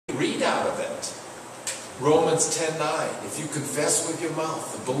Romans 10:9. If you confess with your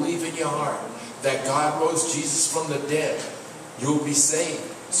mouth and believe in your heart that God rose Jesus from the dead, you'll be saved.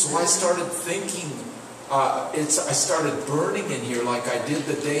 So I started thinking, I started burning in here like I did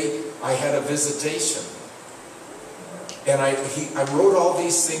the day I had a visitation. And I wrote all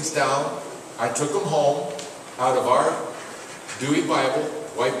these things down. I took them home out of our Dewey Bible,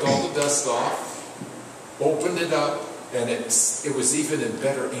 wiped all the dust off, opened it up, and it was even in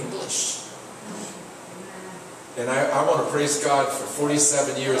better English. And I want to praise God. For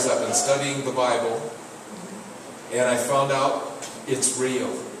 47 years I've been studying the Bible, and I found out it's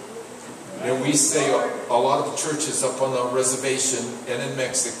real. And we say, a lot of the churches up on the reservation and in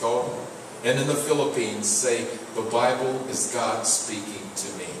Mexico and in the Philippines say, the Bible is God speaking to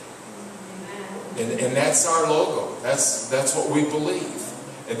me. And that's our logo. That's what we believe.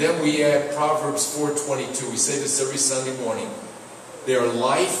 And then we add Proverbs 4:22. We say this every Sunday morning. They are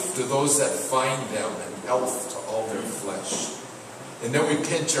life to those that find them and health to all their flesh. And then we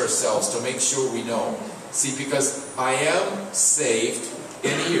pinch ourselves to make sure we know. See, because I am saved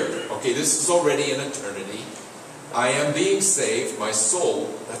in here. Okay, this is already in eternity. I am being saved, my soul.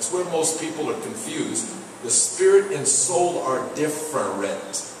 That's where most people are confused. The spirit and soul are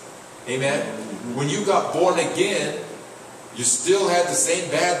different. Amen? When you got born again, you still had the same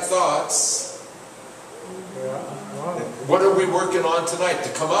bad thoughts. What are we working on tonight? To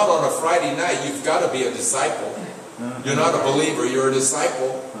come out on a Friday night, you've got to be a disciple. You're not a believer, you're a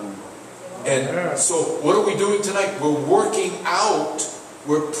disciple. And so what are we doing tonight? We're working out,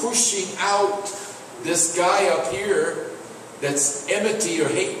 we're pushing out this guy up here that's enmity or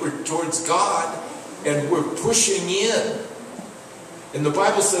hatred towards God, and we're pushing in. And the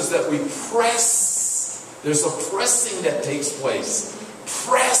Bible says that we press. There's a pressing that takes place.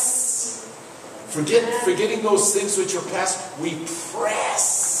 Press. Forgetting those things which are past, we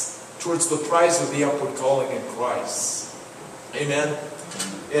press towards the prize of the upward calling in Christ. Amen.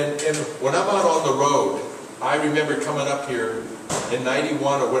 And when I'm out on the road, I remember coming up here in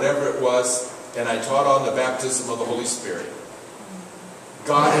 91 or whatever it was, and I taught on the baptism of the Holy Spirit.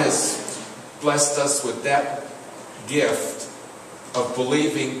 God has blessed us with that gift of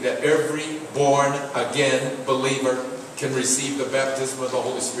believing that every born again believer can receive the baptism of the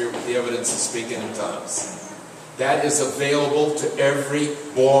Holy Spirit with the evidence of speaking in tongues. That is available to every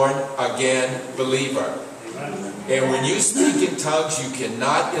born again believer. And when you speak in tongues, you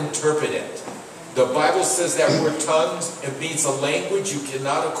cannot interpret it. The Bible says that word tongues, it means a language you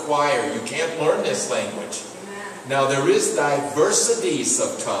cannot acquire. You can't learn this language. Now there is diversities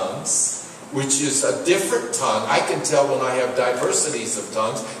of tongues, which is a different tongue. I can tell when I have diversities of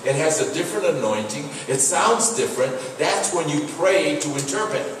tongues. It has a different anointing. It sounds different. That's when you pray to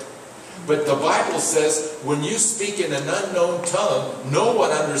interpret it. But the Bible says when you speak in an unknown tongue, no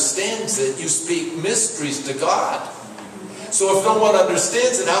one understands it. You speak mysteries to God. So if no one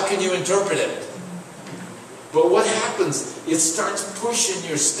understands it, how can you interpret it? But what happens? It starts pushing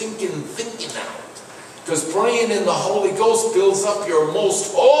your stinking thinking out. Because praying in the Holy Ghost builds up your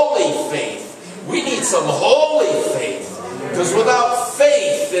most holy faith. We need some holy faith. Because without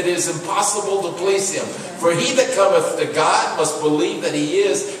faith it is impossible to please Him. For he that cometh to God must believe that He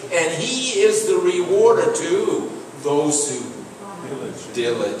is, and He is the rewarder to those who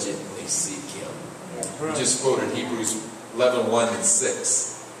diligently seek Him. We just quoted Hebrews 11:1 and 6.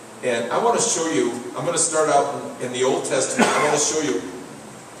 And I want to show you, I'm going to start out in the Old Testament. I want to show you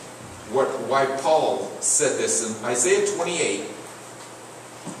why Paul said this in Isaiah 28.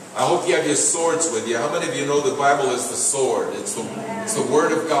 I hope you have your swords with you. How many of you know the Bible is the sword? It's the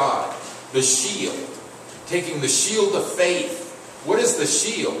Word of God. The shield. Taking the shield of faith. What is the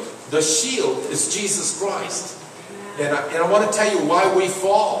shield? The shield is Jesus Christ. And I want to tell you why we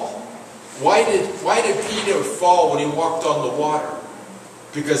fall. Why did Peter fall when he walked on the water?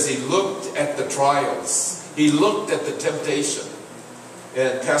 Because he looked at the trials. He looked at the temptation.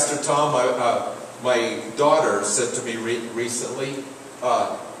 And Pastor Tom, my daughter said to me recently,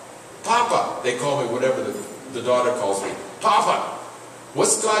 Papa, they call me whatever the daughter calls me. Papa,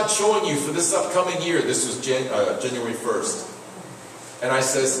 what's God showing you for this upcoming year? This was January 1st. And I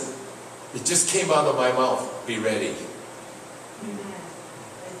says, it just came out of my mouth, be ready.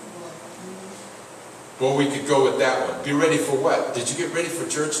 Well, we could go with that one. Be ready for what? Did you get ready for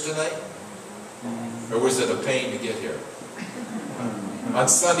church tonight? Or was it a pain to get here? On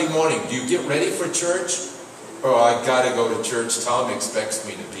Sunday morning, do you get ready for church? Oh, I got to go to church. Tom expects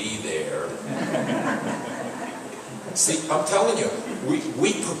me to be there. See, I'm telling you,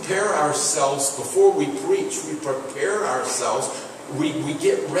 we prepare ourselves before we preach. We prepare ourselves. We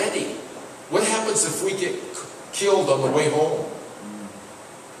get ready. What happens if we get killed on the way home?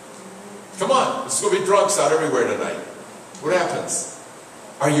 Come on, there's going to be drunks out everywhere tonight. What happens?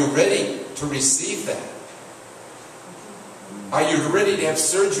 Are you ready to receive that? Are you ready to have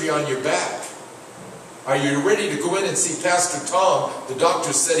surgery on your back? Are you ready to go in and see Pastor Tom? The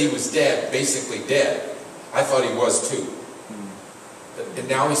doctor said he was dead, basically dead. I thought he was too. And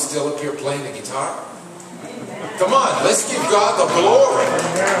now he's still up here playing the guitar? Come on, let's give God the glory.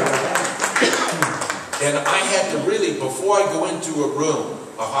 And I had to really, before I go into a room,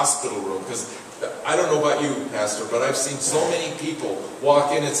 a hospital room, because I don't know about you, Pastor, but I've seen so many people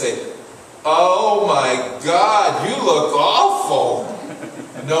walk in and say, "Oh my God, you look awful."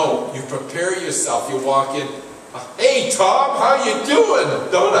 No, you prepare yourself. You walk in, "Hey Tom, how you doing?"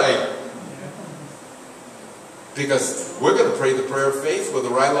 Don't I? Because we're going to pray the prayer of faith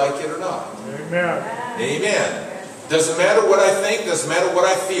whether I like it or not. Amen. Amen. Doesn't matter what I think, doesn't matter what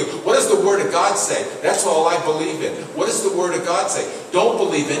I feel. What does the Word of God say? That's all I believe in. What does the Word of God say? Don't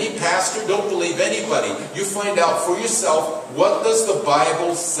believe any pastor, don't believe anybody. You find out for yourself, what does the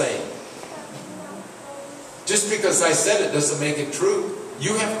Bible say? Just because I said it doesn't make it true.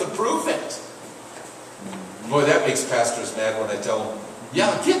 You have to prove it. Boy, that makes pastors mad when I tell them,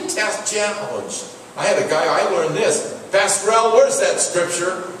 "Yeah, get test challenged." I had a guy, I learned this. "Pastor Al, where's that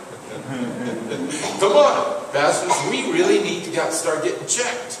scripture?" Come on, pastors, we really need to start getting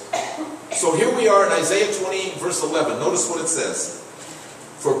checked. So here we are in Isaiah 28, verse 11. Notice what it says.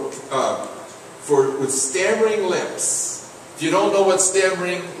 For with stammering lips. If you don't know what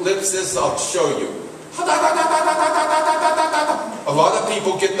stammering lips is, I'll show you. A lot of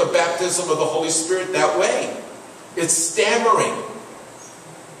people get the baptism of the Holy Spirit that way. It's stammering.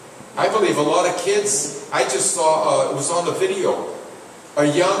 I believe a lot of kids, I just saw, it was on the video, a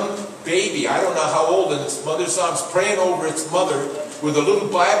young baby, I don't know how old, and its mother's arms, praying over its mother with a little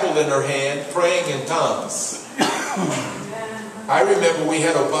Bible in her hand, praying in tongues. I remember we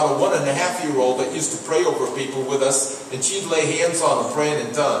had about a 1.5-year-old that used to pray over people with us, and she'd lay hands on them praying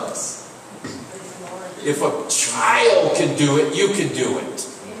in tongues. If a child can do it, you can do it.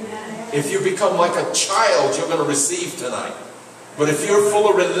 If you become like a child, you're going to receive tonight. But if you're full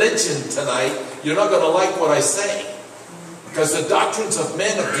of religion tonight, you're not going to like what I say. Because the doctrines of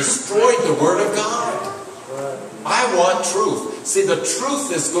men have destroyed the Word of God. I want truth. See, the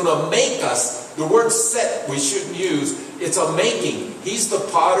truth is going to make us, the word set we shouldn't use, it's a making. He's the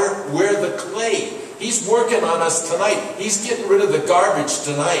potter, we're the clay. He's working on us tonight. He's getting rid of the garbage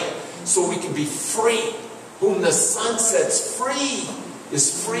tonight so we can be free. Whom the Son sets free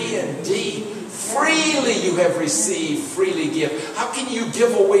is free indeed. Freely you have received, freely give. How can you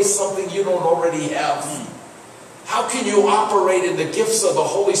give away something you don't already have? How can you operate in the gifts of the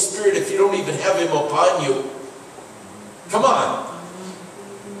Holy Spirit if you don't even have Him upon you? Come on.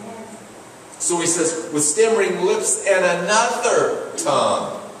 So he says, with stammering lips and another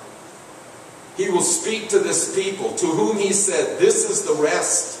tongue, he will speak to this people, to whom he said, "This is the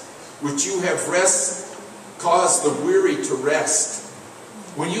rest which you have caused the weary to rest."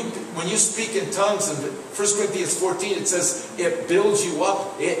 When you speak in tongues in 1 Corinthians 14, it says it builds you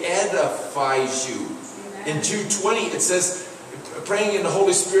up, it edifies you. In Jude 20, it says, praying in the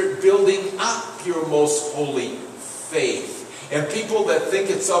Holy Spirit, building up your most holy faith. And people that think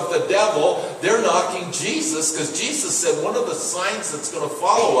it's of the devil, they're knocking Jesus, because Jesus said one of the signs that's going to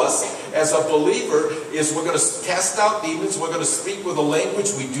follow us as a believer is we're going to cast out demons, we're going to speak with a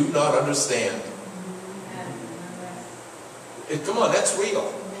language we do not understand. Come on, that's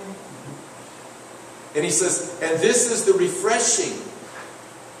real. And he says, and this is the refreshing.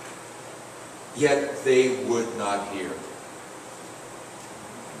 Yet they would not hear.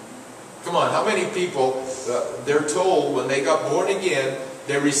 Come on, how many people, they're told when they got born again,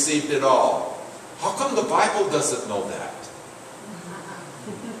 they received it all. How come the Bible doesn't know that?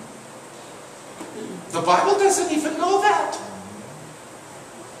 The Bible doesn't even know that.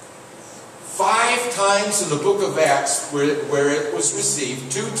 5 times in the book of Acts where it was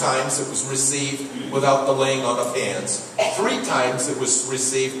received, 2 times it was received without the laying on of hands. 3 times it was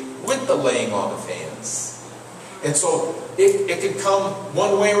received with the laying on of hands. And so it can come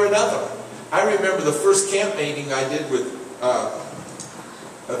one way or another. I remember the first camp meeting I did with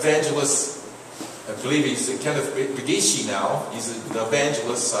evangelist, I believe he's Kenneth Begishi now. He's an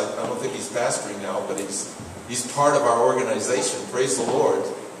evangelist. I don't think he's pastoring now, but he's part of our organization. Praise the Lord.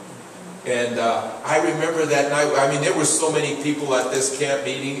 And I remember that night, I mean, there were so many people at this camp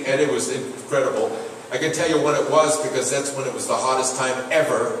meeting, and it was incredible. I can tell you when it was, because that's when it was the hottest time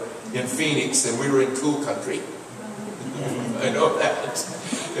ever in Phoenix, and we were in cool country. I know that.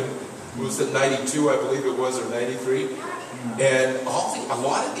 It was in 92, I believe it was, or 93. And a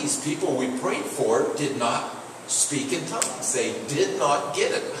lot of these people we prayed for did not speak in tongues. They did not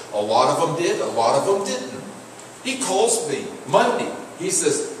get it. A lot of them did, a lot of them didn't. He calls me Monday. He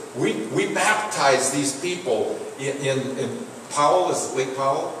says, we baptize these people in Powell, is it Lake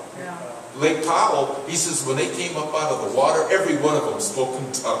Powell? Yeah. Lake Powell, he says, when they came up out of the water, every one of them spoke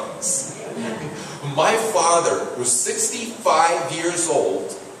in tongues. My father was 65 years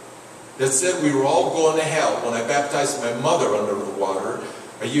old that said we were all going to hell when I baptized my mother under the water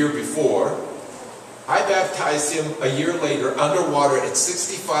a year before. I baptized him a year later underwater at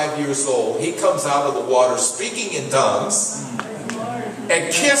 65 years old. He comes out of the water speaking in tongues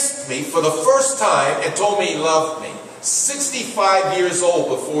and kissed me for the first time and told me he loved me. 65 years old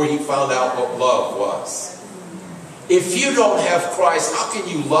before he found out what love was. If you don't have Christ, how can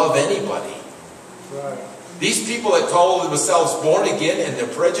you love anybody? Right. These people that call themselves born again and they're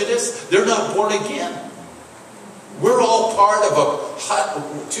prejudiced, they're not born again. We're all part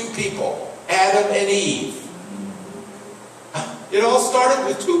of two people, Adam and Eve. It all started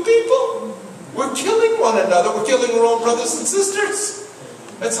with two people. We're killing one another. We're killing our own brothers and sisters.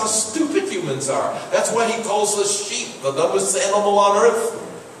 That's how stupid humans are. That's why he calls us sheep, the dumbest animal on earth.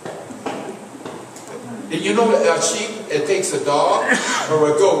 And you know, a sheep, it takes a dog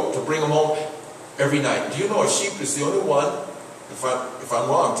or a goat to bring them home every night. Do you know a sheep is the only one, if I'm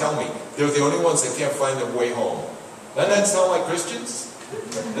wrong, tell me, they're the only ones that can't find their way home. Doesn't that sound like Christians?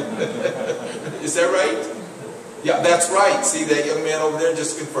 Is that right? Yeah, that's right. See, that young man over there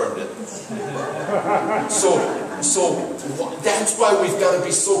just confirmed it. So that's why we've got to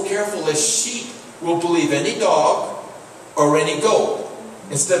be so careful, as sheep will believe any dog or any goat,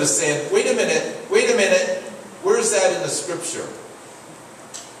 instead of saying, wait a minute, where is that in the scripture?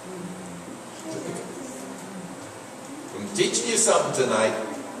 I'm teaching you something tonight.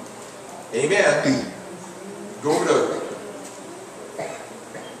 Amen. Go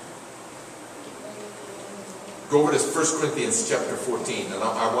over to 1 Corinthians chapter 14, and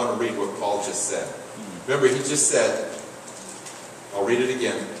I want to read what Paul just said. Remember, he just said, I'll read it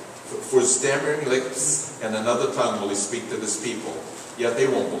again. For stammering lips and another tongue will he speak to this people, yet they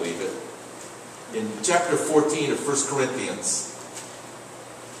won't believe it. In chapter 14 of 1 Corinthians,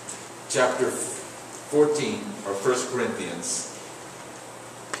 chapter 14 of 1 Corinthians,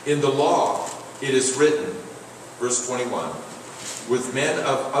 in the law it is written, verse 21, with men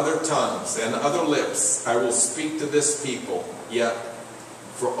of other tongues and other lips I will speak to this people, yet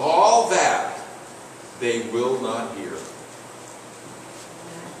for all that they will not hear.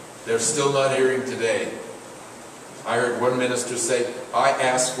 They're still not hearing today. I heard one minister say, I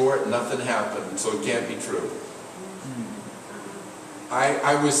asked for it, nothing happened, so it can't be true.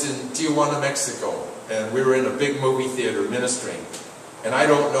 I was in Tijuana, Mexico, and we were in a big movie theater ministering. And I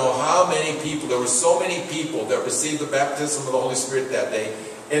don't know how many people, there were so many people that received the baptism of the Holy Spirit that day.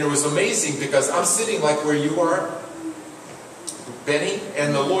 And it was amazing because I'm sitting like where you are, Benny,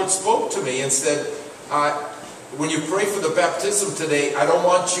 and the Lord spoke to me and said, when you pray for the baptism today, I don't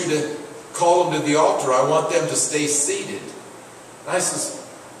want you to call them to the altar. I want them to stay seated. And I says,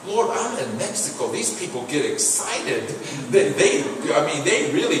 Lord, I'm in Mexico. These people get excited.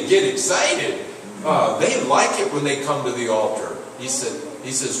 They really get excited. They like it when they come to the altar. He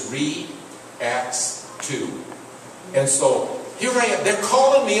says, read Acts 2. And so here I am. They're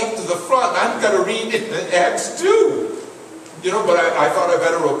calling me up to the front. I'm going to read it in Acts 2. You know, but I thought I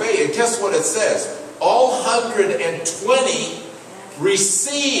better obey. And guess what it says? All 120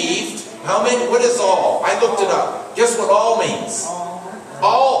 received. How many? What is all? I looked it up. Guess what all means?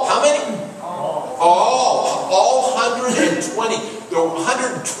 All. How many? All 120. The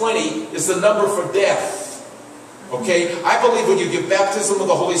 120 is the number for death. Okay? I believe when you give baptism of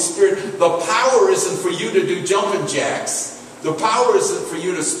the Holy Spirit, the power isn't for you to do jumping jacks. The power isn't for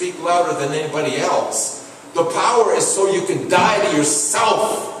you to speak louder than anybody else. The power is so you can die to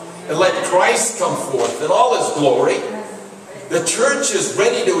yourself and let Christ come forth in all His glory. The church is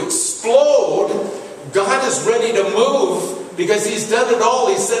ready to explode. God is ready to move because He's done it all.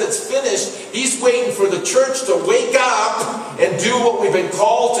 He said it's finished. He's waiting for the church to wake up and do what we've been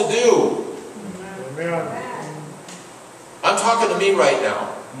called to do. Amen. I'm talking to me right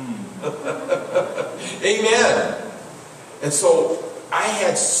now. Amen. And so I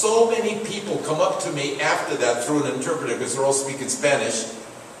had so many people come up to me after that through an interpreter because they're all speaking Spanish.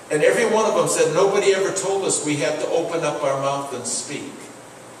 And every one of them said, nobody ever told us we had to open up our mouth and speak.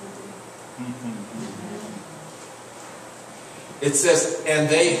 It says, and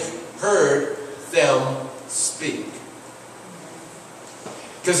they heard them speak.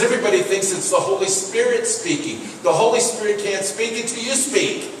 Because everybody thinks it's the Holy Spirit speaking. The Holy Spirit can't speak until you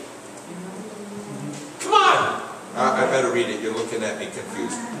speak. Come on. I better read it. You're looking at me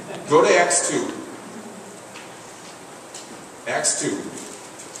confused. Go to Acts 2. Acts 2.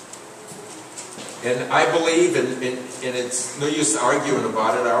 And I believe, and it's no use arguing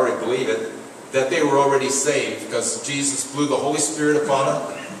about it, I already believe it, that they were already saved because Jesus blew the Holy Spirit upon them.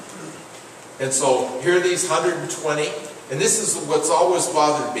 And so here are these 120, and this is what's always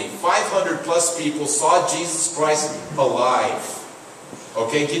bothered me. 500 plus people saw Jesus Christ alive.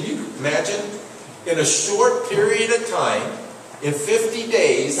 Okay, can you imagine? In a short period of time, in 50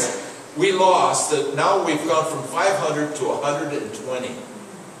 days, we lost that. Now we've gone from 500 to 120.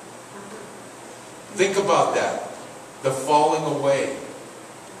 Think about that. The falling away.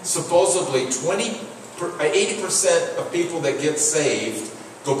 Supposedly 80% of people that get saved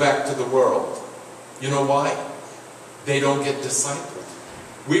go back to the world. You know why? They don't get discipled.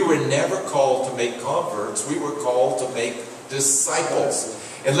 We were never called to make converts. We were called to make disciples.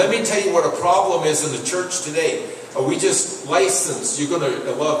 And let me tell you what a problem is in the church today. We just licensed, you're going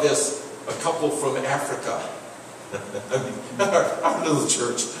to love this, a couple from Africa. I mean, our little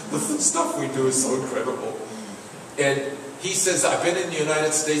church, the stuff we do is so incredible. And he says, I've been in the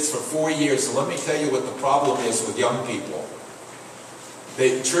United States for 4 years, and let me tell you what the problem is with young people.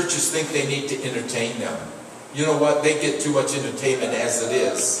 The churches think they need to entertain them. You know what? They get too much entertainment as it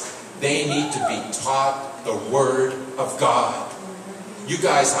is. They need to be taught the Word of God. You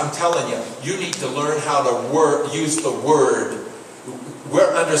guys, I'm telling you, you need to learn how to use the Word.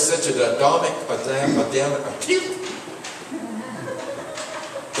 We're under such a demonic,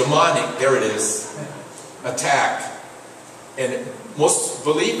 there it is, attack. And most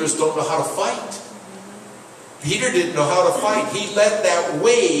believers don't know how to fight. Peter didn't know how to fight. He let that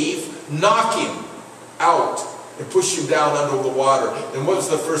wave knock him out and push him down under the water. And what was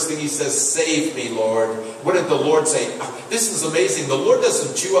the first thing he says? Save me, Lord. What did the Lord say? This is amazing. The Lord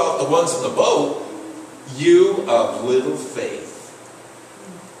doesn't chew out the ones in the boat. You of little faith.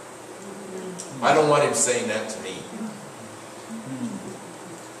 I don't want him saying that to me.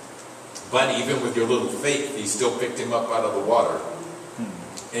 But even with your little faith, he still picked him up out of the water.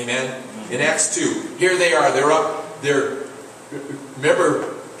 Amen? In Acts 2, here they are. They're up.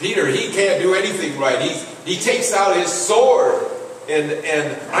 Remember, Peter, he can't do anything right. He takes out his sword. And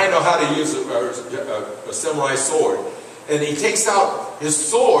I know how to use a samurai sword. And he takes out his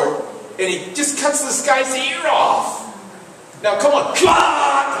sword, and he just cuts this guy's ear off. Now, come on.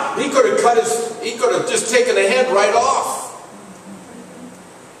 He could have just taken the head right off.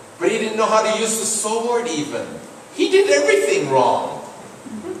 But he didn't know how to use the sword even. He did everything wrong.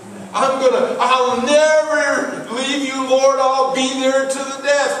 I'll never leave you, Lord. I'll be there to the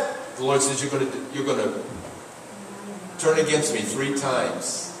death. The Lord says, you're going to turn against me 3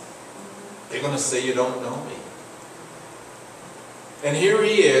 times. They're going to say you don't know me. And here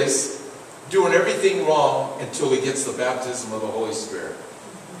he is, doing everything wrong until he gets the baptism of the Holy Spirit.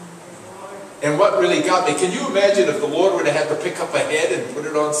 And what really got me, can you imagine if the Lord would have had to pick up a head and put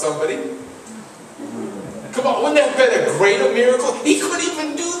it on somebody? Come on, wouldn't that have been a greater miracle? He couldn't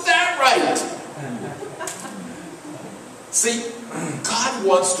even do that right. See, God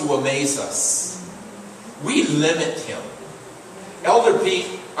wants to amaze us. We limit Him. Elder Pete,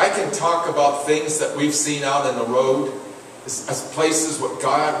 I can talk about things that we've seen out in the road as places where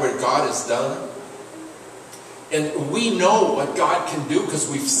God has done. And we know what God can do because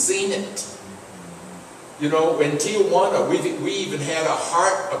we've seen it. You know, in Tijuana, we even had a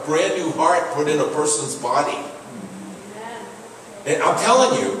brand new heart put in a person's body. And I'm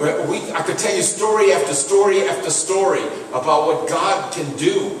telling you, I could tell you story after story after story about what God can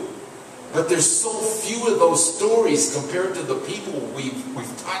do. But there's so few of those stories compared to the people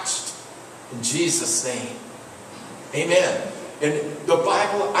we've touched. In Jesus' name. Amen. And the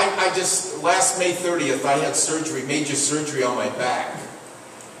Bible, last May 30th, I had surgery, major surgery on my back.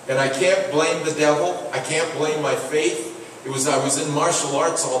 And I can't blame the devil. I can't blame my faith. I was in martial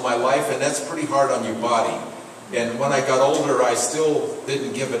arts all my life, and that's pretty hard on your body. And when I got older, I still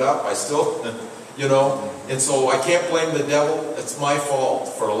didn't give it up. I still, you know. And so I can't blame the devil. It's my fault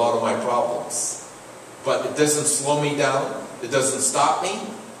for a lot of my problems. But it doesn't slow me down. It doesn't stop me.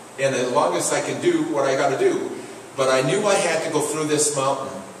 And as long as I can do what I got to do. But I knew I had to go through this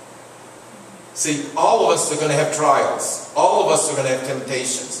mountain. See, all of us are going to have trials. All of us are going to have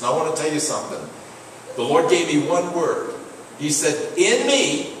temptations. And I want to tell you something. The Lord gave me one word. He said, in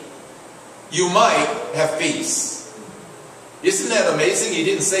me, you might have peace. Isn't that amazing? He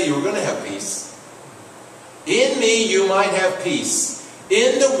didn't say you were going to have peace. In me, you might have peace.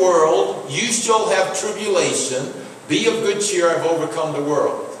 In the world, you shall have tribulation. Be of good cheer, I've overcome the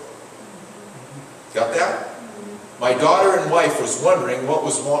world. Got that? My daughter and wife was wondering what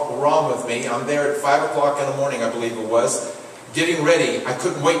was wrong with me. I'm there at 5 o'clock in the morning, I believe it was, getting ready. I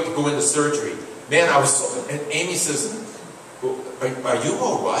couldn't wait to go into surgery. Man, I was so... And Amy says, are you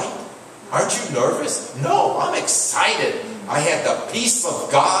all right? Aren't you nervous? No, I'm excited. I had the peace of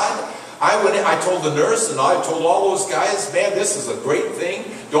God. I went in, I told the nurse and I told all those guys, man, this is a great thing.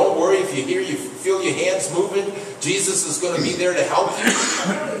 Don't worry if you feel your hands moving. Jesus is going to be there to help you.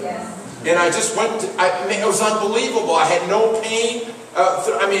 And I just went, it was unbelievable. I had no pain.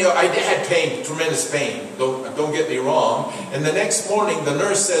 I had pain, tremendous pain. Don't get me wrong. And the next morning, the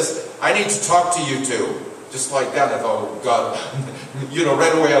nurse says, I need to talk to you two. Just like that. I thought, oh God,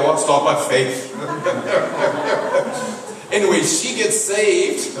 right away I lost all my faith. Anyway, she gets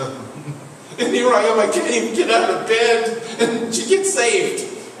saved. And here I am, I can't even get out of bed. And she gets saved.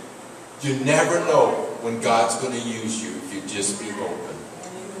 You never know when God's going to use you if you just be open.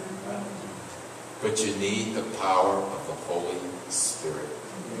 But you need the power of the Holy Spirit.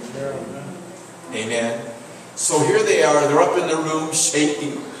 Amen. So here they are. They're up in the room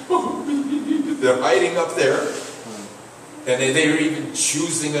shaking. They're hiding up there. And they're even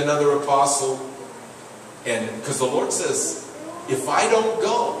choosing another apostle. And because the Lord says, if I don't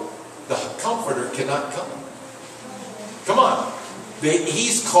go, the Comforter cannot come. Come on.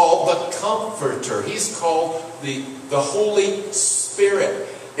 He's called the Comforter. He's called the Holy Spirit.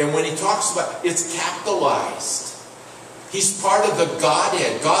 And when he talks about it's capitalized. He's part of the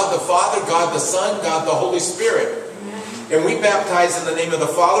Godhead. God the Father, God the Son, God the Holy Spirit. And we baptize in the name of the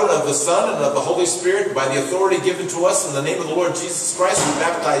Father and of the Son and of the Holy Spirit by the authority given to us in the name of the Lord Jesus Christ. We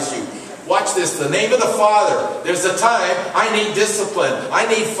baptize you. Watch this. The name of the Father. There's a time I need discipline. I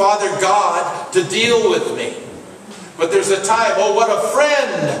need Father God to deal with me. But there's a time, oh, what a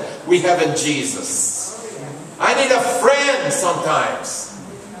friend we have in Jesus. I need a friend sometimes.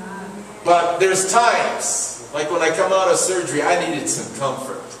 But there's times, like when I come out of surgery, I needed some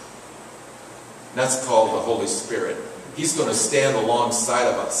comfort. And that's called the Holy Spirit. He's going to stand alongside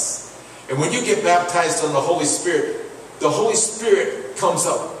of us. And when you get baptized on the Holy Spirit comes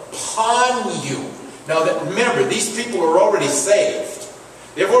upon you. Now, remember, these people are already saved.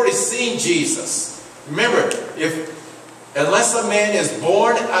 They've already seen Jesus. Remember, unless a man is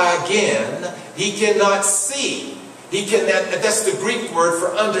born again, he cannot see. That's the Greek word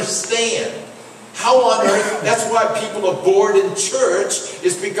for understand. How on earth? That's why people are bored in church,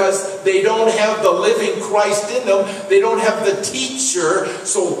 is because they don't have the living Christ in them. They don't have the teacher.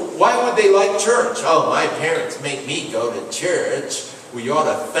 So why would they like church? Oh, my parents make me go to church. Well, you ought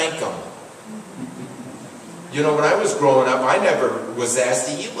to thank them. When I was growing up, I never was asked,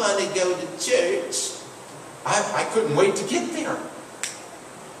 do you want to go to church? I couldn't wait to get there.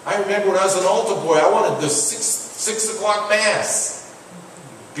 I remember when I was an altar boy, I wanted the 6 o'clock Mass.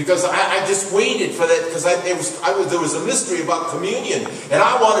 Because I just waited for that, because there was a mystery about communion, and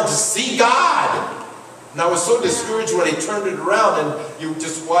I wanted to see God. And I was so discouraged when they turned it around and you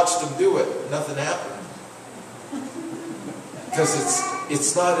just watched them do it. Nothing happened. Because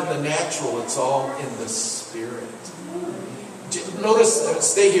it's not in the natural, it's all in the Spirit. Notice,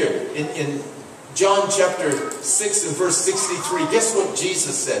 stay here, in John chapter 6 and verse 63, guess what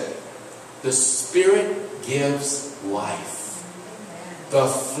Jesus said? The Spirit gives life. The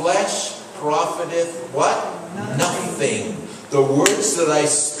flesh profiteth what? Nothing. The words that I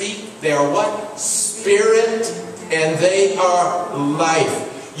speak, they are what? Spirit, and they are life.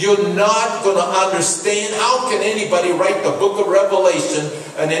 You're not going to understand. How can anybody write the book of Revelation,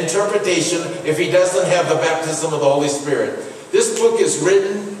 an interpretation, if he doesn't have the baptism of the Holy Spirit? This book is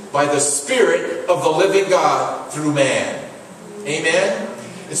written by the Spirit of the living God through man. Amen?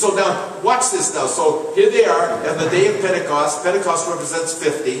 And so now, watch this now. So here they are on the day of Pentecost. Pentecost represents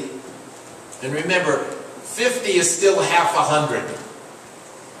 50. And remember, 50 is still half 100.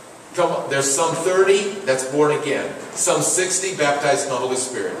 Come on, there's some 30 that's born again. Some 60 baptized in the Holy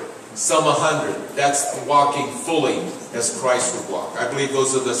Spirit. Some 100, that's walking fully as Christ would walk. I believe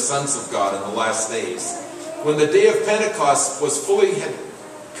those are the sons of God in the last days. When the day of Pentecost was fully had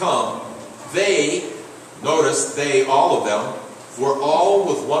come, all of them, were all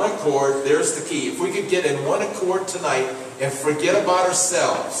with one accord. There's the key. If we could get in one accord tonight and forget about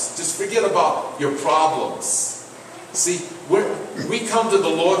ourselves, just forget about your problems. See, we come to the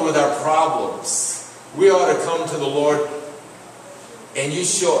Lord with our problems. We ought to come to the Lord, and it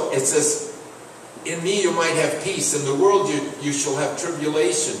says, in me you might have peace. In the world you shall have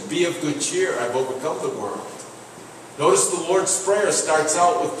tribulation. Be of good cheer. I've overcome the world. Notice the Lord's Prayer starts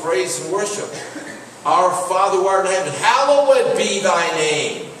out with praise and worship. Our Father who art in heaven, hallowed be thy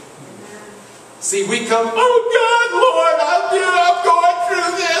name. See, we come, oh God, Lord, I'm going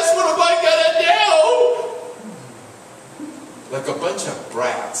through this. What am I going to do? Like a bunch of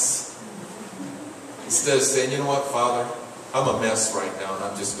brats. Instead of saying, you know what, Father, I'm a mess right now and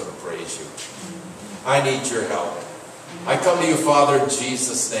I'm just going to praise you. I need your help. I come to you, Father, in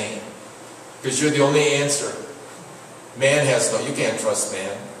Jesus' name, because you're the only answer. Man has no, you can't trust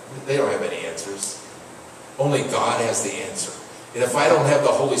man. They don't have any answers. Only God has the answer. And if I don't have the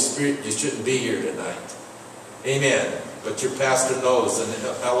Holy Spirit, you shouldn't be here tonight. Amen. But your pastor knows, and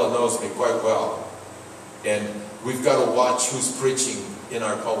Ella knows me quite well. And we've got to watch who's preaching in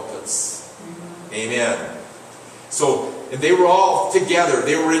our pulpits. Amen. So, and they were all together.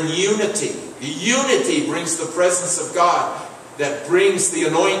 They were in unity. The unity brings the presence of God. That brings the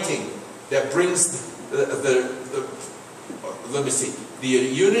anointing. That brings let me see. The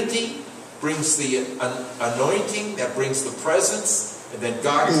unity brings the anointing. That brings the presence. And then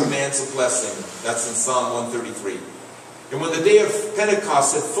God commands a blessing. That's in Psalm 133. And when the day of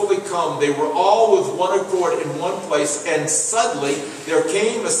Pentecost had fully come, they were all with one accord in one place, and suddenly there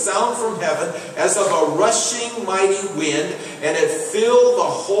came a sound from heaven as of a rushing mighty wind, and it filled the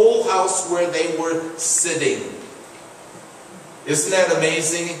whole house where they were sitting. Isn't that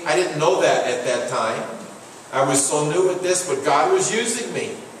amazing? I didn't know that at that time. I was so new at this, but God was using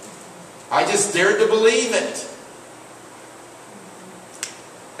me. I just dared to believe it.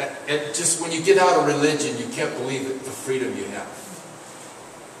 And just when you get out of religion, you can't believe it, the freedom you have.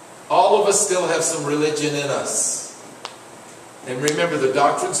 All of us still have some religion in us. And remember, the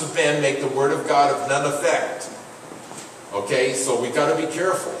doctrines of men make the Word of God of none effect. Okay, so we got to be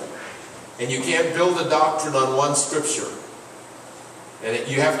careful. And you can't build a doctrine on one scripture. And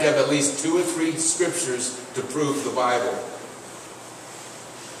you have to have at least 2 or 3 scriptures to prove the Bible.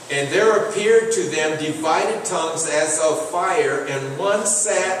 And there appeared to them divided tongues as of fire, and one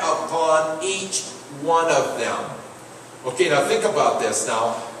sat upon each one of them. Okay, now think about this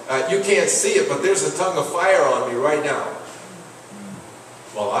now. You can't see it, but there's a tongue of fire on me right now.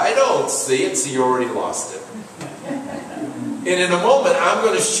 Well, I don't see it, so you already lost it. And in a moment, I'm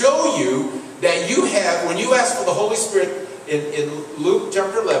going to show you that you have, when you ask for the Holy Spirit, in Luke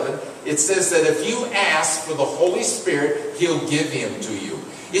chapter 11, it says that if you ask for the Holy Spirit, He'll give Him to you.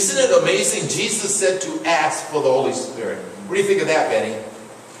 Isn't it amazing? Jesus said to ask for the Holy Spirit. What do you think of that, Benny?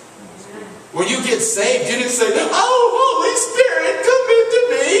 When you get saved, you didn't say, "Oh, Holy Spirit, come into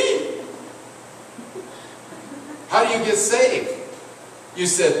me." How do you get saved? You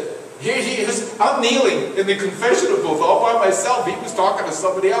said, "Here he is. I'm kneeling in the confessional booth all by myself." He was talking to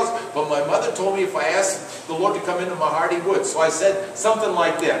somebody else. But my mother told me if I asked the Lord to come into my heart, He would. So I said something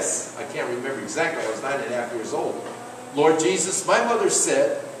like this. I can't remember exactly. I was 9.5 years old. "Lord Jesus, my mother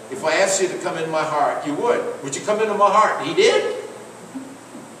said, if I asked you to come in my heart, you would. Would you come into my heart?" He did.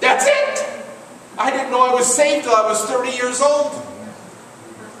 That's it. I didn't know I was saved till I was 30 years old.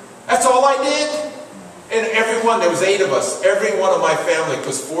 That's all I did. And everyone, there was 8 of us, every one of my family,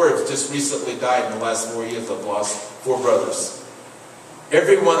 because 4 have just recently died in the last 4 years. I've lost 4 brothers.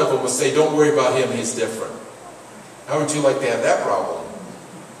 Every one of them would say, "Don't worry about him, he's different." How would you like to have that problem?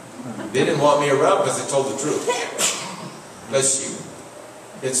 They didn't want me around because I told the truth. Bless you.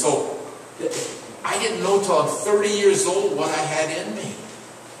 And so, I didn't know till I'm 30 years old what I had in me.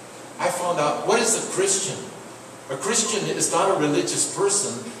 I found out, what is a Christian? A Christian is not a religious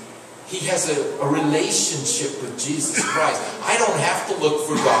person. He has a relationship with Jesus Christ. I don't have to look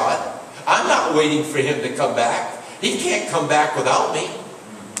for God. I'm not waiting for Him to come back. He can't come back without me.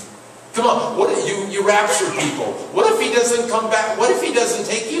 Come on, what if you rapture people? What if He doesn't come back? What if He doesn't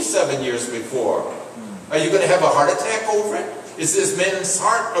take you 7 years before? Are you going to have a heart attack over it? Is this man's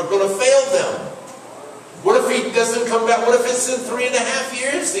heart going to fail them? What if He doesn't come back? What if it's in 3.5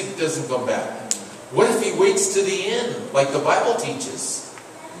 years He doesn't come back? What if He waits to the end, like the Bible teaches?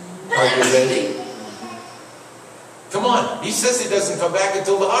 Are you ready? Come on, He says He doesn't come back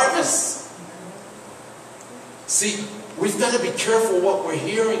until the harvest. See, we've got to be careful what we're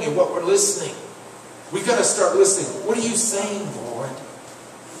hearing and what we're listening. We've got to start listening. What are you saying, Lord?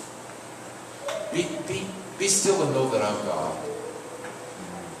 Be still and know that I'm God.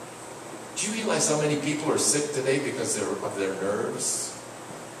 Do you realize how many people are sick today because of their nerves?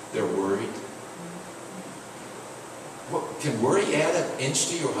 They're worried. What, can worry add an inch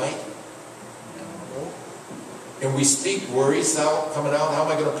to your height? And we speak worries out, coming out. How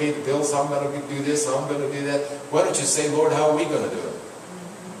am I going to pay the bills? How am I going to do this? How am I going to do that? Why don't you say, Lord, how are we going to do it?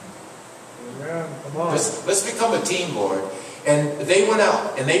 Amen. Come on. Let's become a team, Lord. And they went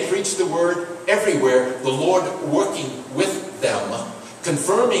out and they preached the word everywhere, the Lord working with them,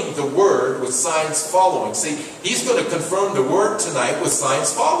 confirming the word with signs following. See, He's going to confirm the word tonight with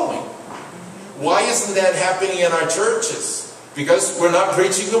signs following. Why isn't that happening in our churches? Because we're not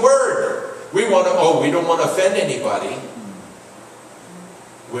preaching the word. We don't want to offend anybody.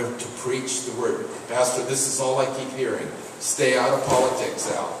 We're to preach the word. Pastor, this is all I keep hearing. Stay out of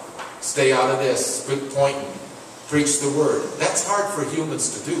politics, Al. Stay out of this. Quit pointing. Preach the word. That's hard for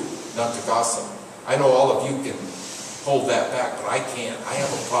humans to do, not to gossip. I know all of you can hold that back, but I can't. I have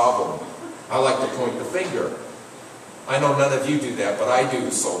a problem. I like to point the finger. I know none of you do that, but I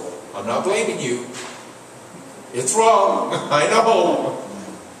do, so I'm not blaming you. It's wrong. I know.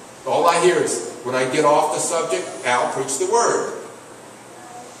 All I hear is, when I get off the subject, Al, preach the word.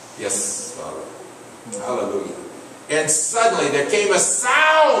 Yes, Father. Hallelujah. And suddenly there came a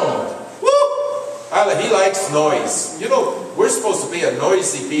sound. Woo! He likes noise. You know, we're supposed to be a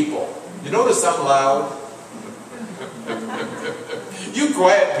noisy people. You notice I'm loud? You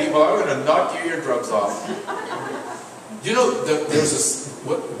quiet people, I'm going to knock your eardrums off. You know, there's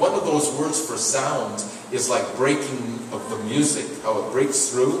one of those words for sound is like breaking of the music, how it breaks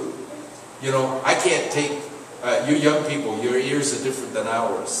through. You know, I can't take, you young people, your ears are different than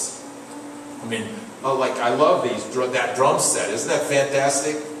ours. I mean, like I love that drum set. Isn't that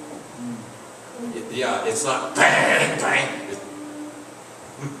fantastic? Yeah, it's not bang, bang.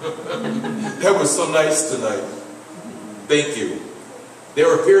 That was so nice tonight. Thank you.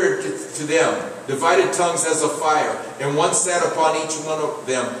 There appeared to them divided tongues as a fire, and one sat upon each one of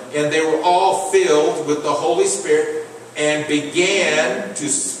them, and they were all filled with the Holy Spirit and began to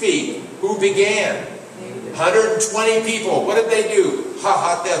speak. Who began? 120 people. What did they do?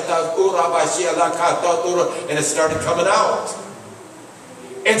 And it started coming out.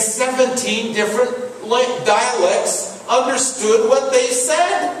 And 17 different dialects understood what they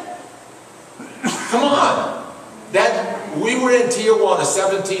said. Come on. We were in Tijuana,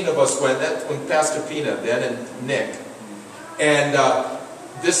 17 of us went. That's when Pastor Pina then and Nick. And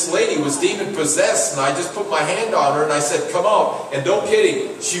this lady was demon possessed, and I just put my hand on her and I said, come out. And don't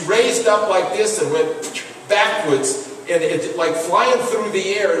kidding, she raised up like this and went backwards, and it like flying through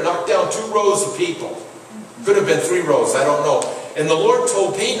the air and knocked down 2 rows of people. Could have been 3 rows, I don't know. And the Lord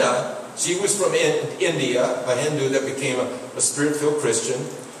told Pina, she was from India, a Hindu that became a spirit-filled Christian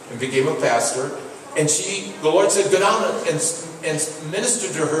and became a pastor. And the Lord said, go down and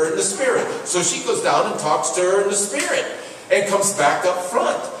minister to her in the Spirit. So she goes down and talks to her in the Spirit and comes back up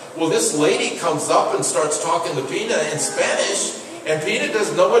front. Well, this lady comes up and starts talking to Pina in Spanish, and Pina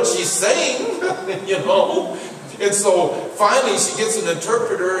doesn't know what she's saying, you know. And so finally she gets an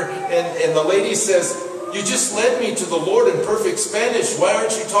interpreter, and the lady says, you just led me to the Lord in perfect Spanish. Why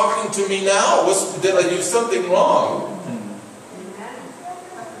aren't you talking to me now? Did I do something wrong?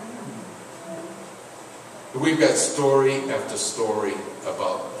 We've got story after story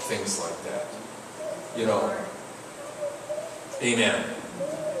about things like that. You know. Amen.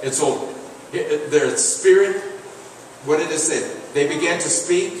 And so, their spirit, what did it say? They began to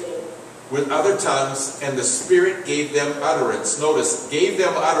speak with other tongues, and the Spirit gave them utterance. Notice, gave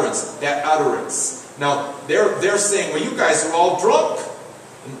them utterance, that utterance. Now, they're saying, well, you guys are all drunk.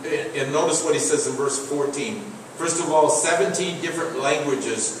 And notice what he says in verse 14. First of all, 17 different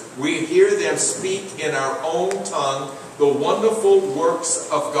languages. We hear them speak in our own tongue the wonderful works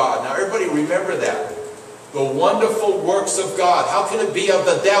of God. Now, everybody remember that. The wonderful works of God. How can it be of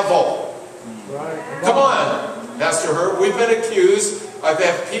the devil? Right. Come on, Pastor Herb. We've been accused. I've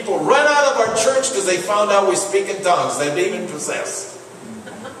had people run out of our church because they found out we speak in tongues. They're demon possessed.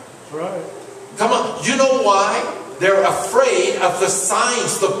 That's right. Come on. You know why? They're afraid of the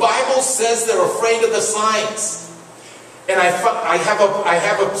signs. The Bible says they're afraid of the signs. And I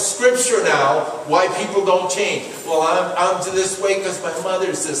have a scripture now why people don't change. Well, I'm this way because my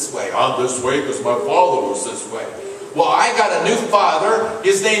mother's this way. I'm this way because my father was this way. Well, I got a new father.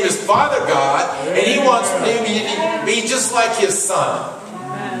 His name is Father God. And he wants me to be just like his son.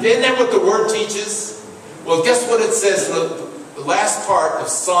 Isn't that what the word teaches? Well, guess what it says in the last part of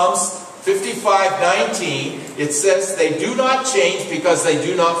Psalms 55:19. It says they do not change because they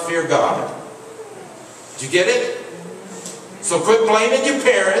do not fear God. Did you get it? So quit blaming your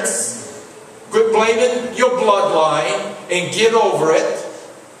parents, quit blaming your bloodline, and get over it.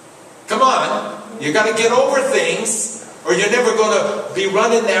 Come on, you got to get over things, or you're never going to be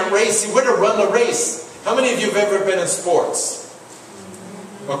running that race. You better run the race. How many of you have ever been in sports?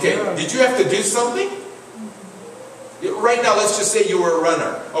 Okay, did you have to do something? Right now, let's just say you were a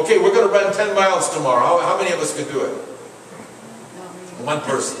runner. Okay, we're going to run 10 miles tomorrow. How many of us could do it? 1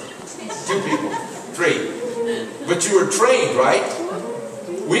 person, 2 people, 3. But you were trained, right?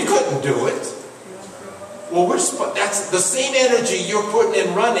 We couldn't do it. Well, that's the same energy you're putting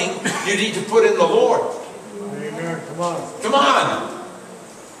in running, you need to put in the Lord. Amen. Come on. Come on.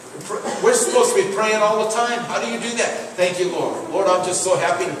 We're supposed to be praying all the time. How do you do that? Thank you, Lord. Lord, I'm just so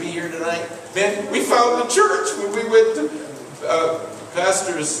happy to be here tonight. Man, we found the church when we went to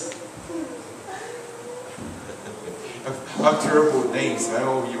pastors. I'm terrible with names. I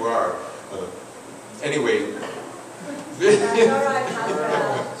know who you are. Anyway, It's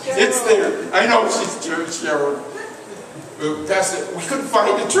there. I know she's Cheryl. Pastor, we couldn't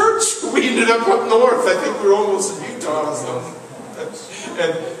find a church. We ended up north. I think we were almost in Utah or something.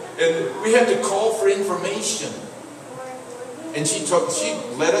 And we had to call for information. And she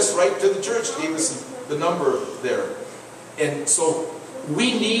led us right to the church, gave us the number there. And so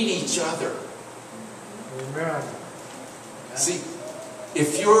we need each other. Amen. See,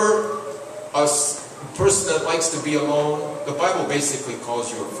 if you're a person that likes to be alone, the Bible basically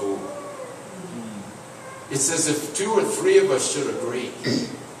calls you a fool. It says if 2 or 3 of us should agree.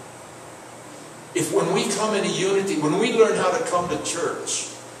 If when we come into unity, when we learn how to come to church,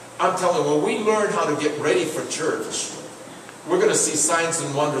 I'm telling you, when we learn how to get ready for church, we're going to see signs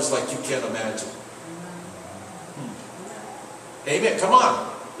and wonders like you can't imagine. Amen. Come on.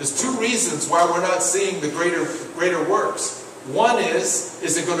 There's 2 reasons why we're not seeing the greater works. One is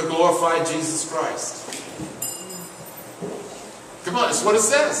it going to glorify Jesus Christ? Come on, it's what it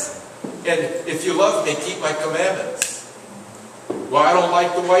says. And if you love me, keep my commandments. Well, I don't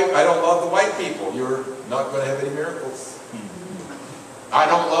love the white people. You're not going to have any miracles. I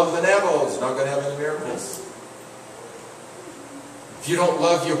don't love the Navajos. You're not going to have any miracles. If you don't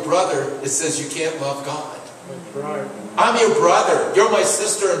love your brother, it says you can't love God. That's right. I'm your brother. You're my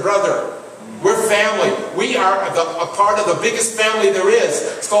sister and brother. We're family. We are a part of the biggest family there is.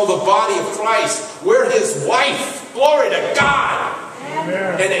 It's called the body of Christ. We're His wife. Glory to God.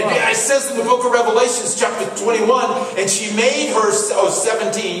 Amen. And it says in the book of Revelations, chapter 21, and she made her,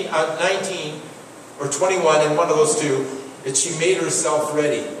 17, 19, or 21, in one of those 2, and she made herself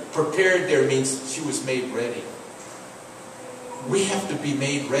ready. Prepared there means she was made ready. We have to be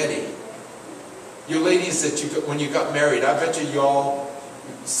made ready. You ladies that when you got married, I bet you all,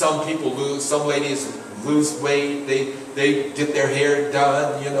 some ladies lose weight, they get their hair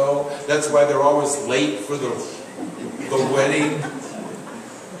done, you know. That's why they're always late for the wedding.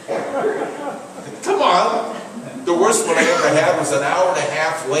 Come on. The worst one I ever had was an hour and a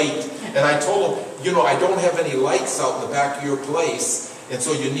half late. And I told them, you know, I don't have any lights out in the back of your place, and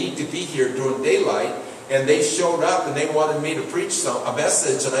so you need to be here during daylight. And they showed up and they wanted me to preach a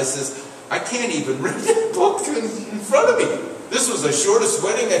message, and I says, I can't even read that book in front of me. This was the shortest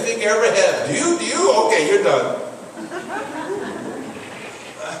wedding I think I ever had. Do you? Okay, you're done.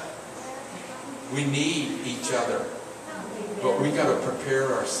 We need each other. But we got to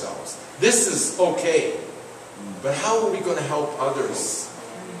prepare ourselves. This is okay. But how are we going to help others?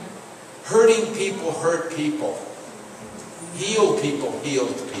 Hurting people hurt people. Heal people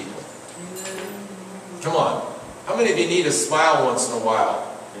healed people. Come on. How many of you need a smile once in a while?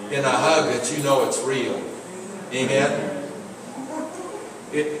 In a hug that you know it's real? Amen?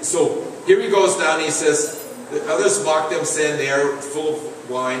 So here he goes down. He says, the others mocked them, saying they are full of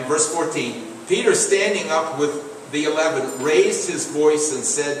wine. Verse 14. Peter, standing up with the 11, raised his voice and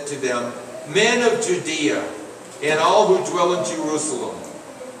said to them, Men of Judea, and all who dwell in Jerusalem,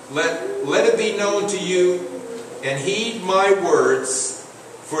 let it be known to you, and heed my words,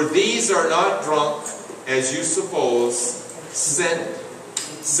 for these are not drunk, as you suppose,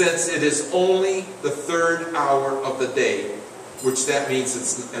 since it is only the 3rd hour of the day, which that means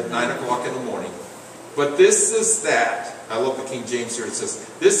it's at 9 o'clock in the morning. But this is that, I love the King James here, it says,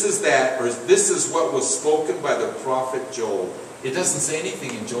 this is that, or this is what was spoken by the prophet Joel. It doesn't say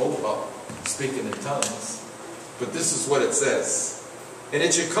anything in Joel about speaking in tongues, but this is what it says. And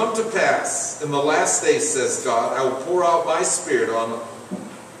it shall come to pass, in the last days, says God, I will pour out my spirit on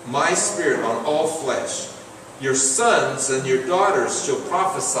all flesh. Your sons and your daughters shall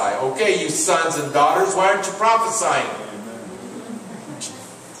prophesy. Okay, you sons and daughters, why aren't you prophesying?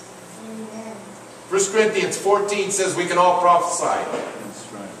 1 Corinthians 14 says we can all prophesy. That's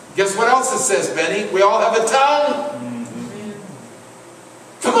right. Guess what else it says, Benny? We all have a tongue.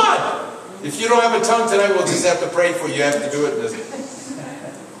 Come on. If you don't have a tongue tonight, we'll just have to pray for you. You have to do it.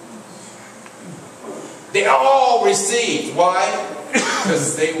 They all received. Why?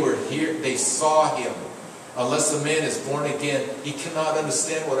 Because they were here. They saw Him. Unless a man is born again, he cannot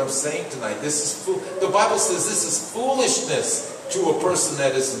understand what I'm saying tonight. The Bible says this is foolishness to a person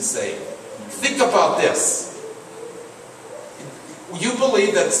that isn't saved. Think about this. You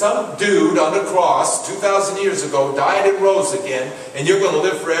believe that some dude on the cross 2,000 years ago died and rose again, and you're going to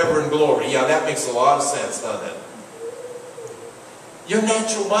live forever in glory. Yeah, that makes a lot of sense, doesn't it? Your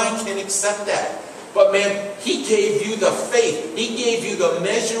natural mind can't accept that. But man, He gave you the faith. He gave you the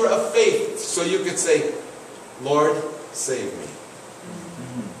measure of faith so you could say, Lord, save me.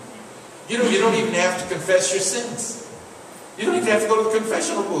 You don't even have to confess your sins. You don't even have to go to the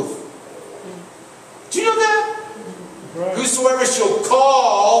confessional booth. Do you know that? Right. Whosoever shall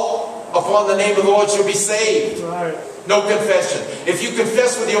call upon the name of the Lord shall be saved. Right. No confession. If you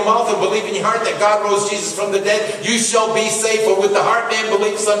confess with your mouth and believe in your heart that God rose Jesus from the dead, you shall be saved. For with the heart man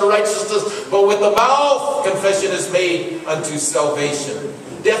believes unto righteousness, but with the mouth confession is made unto salvation.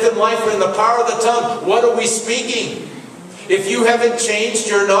 Death and life are in the power of the tongue. What are we speaking? If you haven't changed,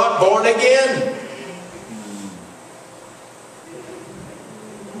 you're not born again.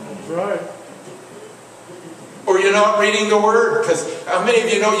 That's right. Or you're not reading the Word. Because how many of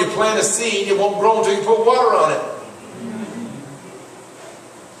you know you plant a seed, it won't grow until you put water on it?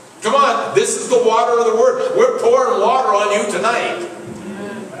 Come on, this is the water of the Word. We're pouring water on you tonight.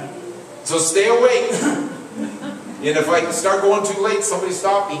 So stay awake. And if I start going too late, somebody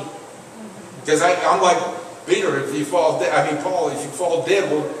stop me. Because I'm like Peter, if you fall dead, Paul, if you fall dead,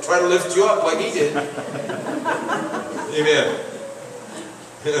 we'll try to lift you up like he did. Amen.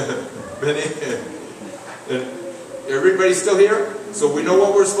 Everybody still here? So we know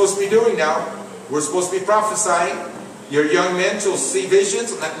what we're supposed to be doing now. We're supposed to be prophesying. Your young men shall see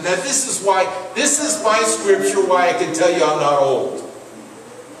visions. Now this is my scripture why I can tell you I'm not old.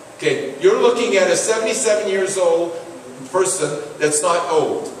 Okay, you're looking at a 77 years old person that's not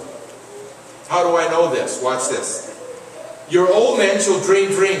old. How do I know this? Watch this. Your old men shall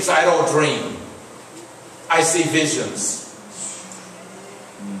dream dreams. I don't dream. I see visions.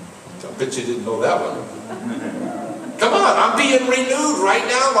 I bet you didn't know that one. Come on, I'm being renewed right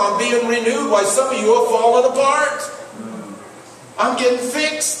now. I'm being renewed while some of you are falling apart. I'm getting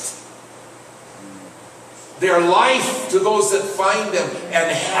fixed. They're life to those that find them,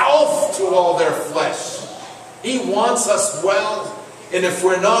 and health to all their flesh. He wants us well. And if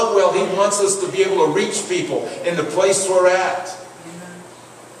we're not well, He wants us to be able to reach people in the place we're at.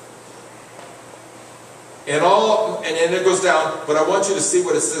 And then it goes down, but I want you to see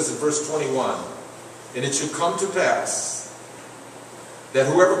what it says in verse 21. And it shall come to pass that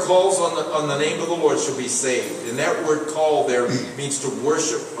whoever calls on the name of the Lord shall be saved. And that word call there means to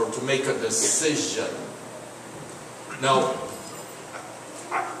worship or to make a decision. Now,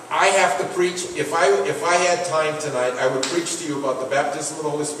 I have to preach. If I had time tonight, I would preach to you about the baptism of the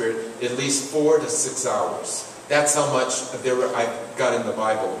Holy Spirit at least 4 to 6 hours. That's how much I've got in the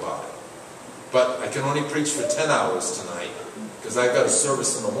Bible about it. But I can only preach for 10 hours tonight because I've got a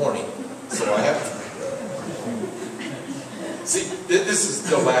service in the morning, so I have to. See, this is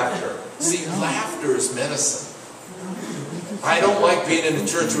the laughter. See, laughter is medicine. I don't like being in the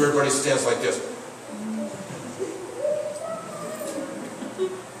church where everybody stands like this.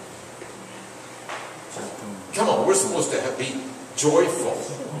 Come on, we're supposed to be joyful.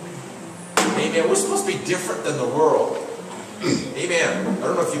 Amen. We're supposed to be different than the world. Amen. I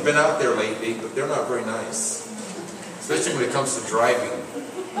don't know if you've been out there lately, but they're not very nice. Especially when it comes to driving.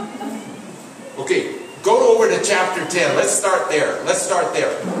 Okay, go over to chapter 10. Let's start there.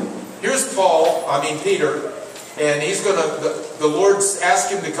 Here's Peter, and he's going to, the Lord's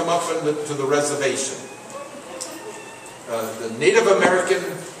asked him to come up to the reservation. The Native American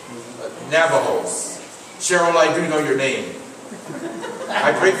Navajos. Cheryl, I do know your name.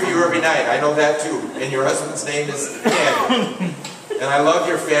 I pray for you every night. I know that too. And your husband's name is Ken. And I love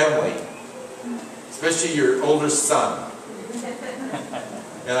your family. Especially your older son.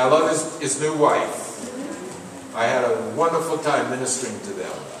 And I love his new wife. I had a wonderful time ministering to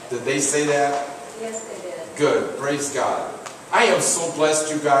them. Did they say that? Yes, they did. Good. Praise God. I am so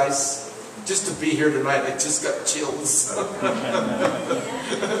blessed, you guys. Just to be here tonight, I just got chills.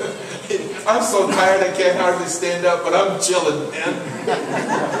 I'm so tired I can't hardly stand up, but I'm chilling, man.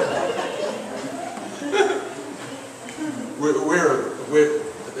 we're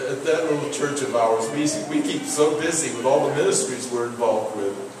at that little church of ours. We keep so busy with all the ministries we're involved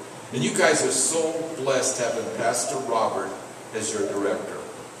with. And you guys are so blessed having Pastor Robert as your director.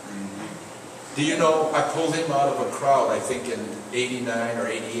 Do you know, I pulled him out of a crowd, I think in 89 or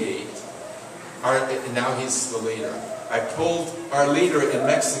 88. And now he's the leader. I pulled our leader in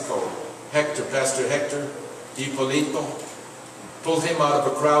Mexico, Hector, Pastor Hector Hipolito, pulled him out of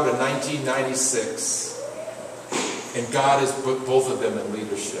a crowd in 1996. And God has put both of them in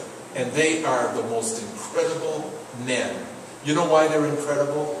leadership. And they are the most incredible men. You know why they're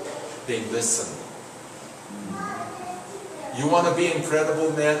incredible? They listen. You want to be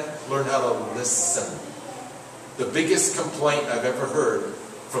incredible men? Learn how to listen. The biggest complaint I've ever heard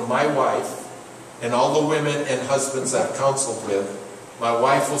from my wife and all the women and husbands I've counseled with, my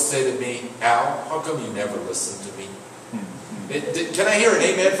wife will say to me, Al, how come you never listen to me? Can I hear an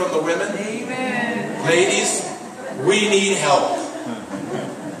amen from the women? Amen. Ladies, we need help.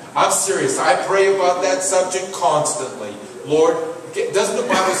 I'm serious. I pray about that subject constantly. Lord, doesn't the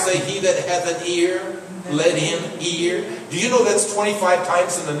Bible say, he that hath an ear, let him hear. Do you know that's 25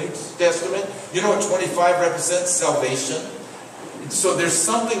 times in the New Testament? You know what 25 represents? Salvation. So there's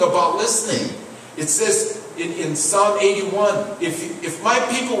something about listening. It says in Psalm 81, if my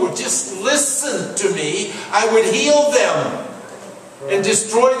people would just listen to me, I would heal them and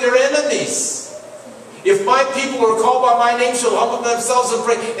destroy their enemies. If my people who are called by my name shall humble themselves and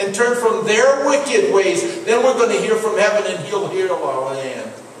pray and turn from their wicked ways, then we're going to hear from heaven and he'll heal our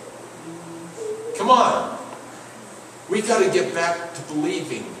land. Come on. We got to get back to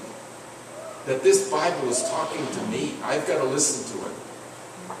believing that this Bible is talking to me. I've got to listen to it.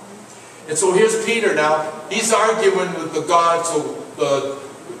 And so here's Peter now. He's arguing with the God. So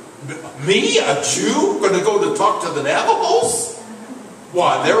me, a Jew, going to go to talk to the Navajos?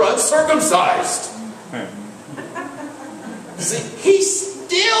 Why, they're uncircumcised. See, he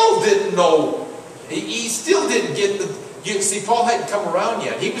still didn't know. He still didn't get the... You see, Paul hadn't come around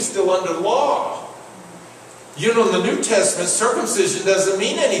yet. He was still under law. You know, in the New Testament, circumcision doesn't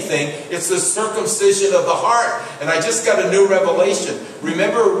mean anything. It's the circumcision of the heart. And I just got a new revelation.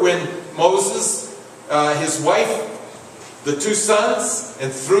 Remember when Moses, his wife, the two sons,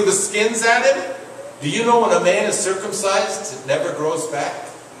 and threw the skins at him? Do you know when a man is circumcised, it never grows back?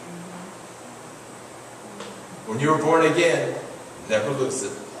 When you were born again, never lose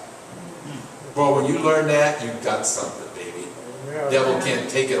it. Well, when you learn that, you've got something, baby. The devil can't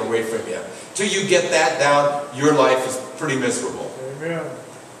take it away from you. Till you get that down, your life is pretty miserable. Amen.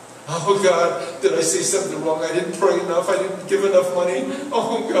 Oh God, did I say something wrong? I didn't pray enough. I didn't give enough money.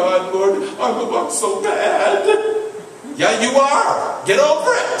 Oh God, Lord, I'm so bad. Yeah, you are. Get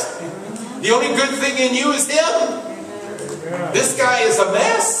over it. The only good thing in you is Him. Amen. This guy is a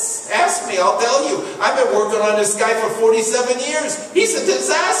mess. Ask me, I'll tell you. I've been working on this guy for 47 years. He's a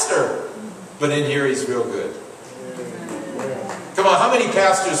disaster. But in here, he's real good. Come on, how many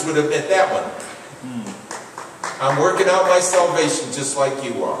pastors would admit that one? I'm working out my salvation just like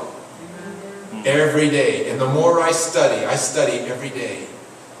you are. Every day. And the more I study every day.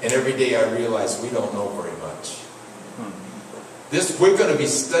 And every day I realize we don't know very much. We're going to be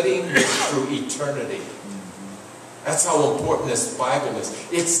studying this through eternity. That's how important this Bible is.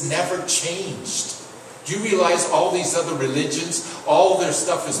 It's never changed. Do you realize all these other religions, all their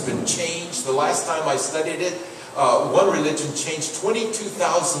stuff has been changed? The last time I studied it, one religion changed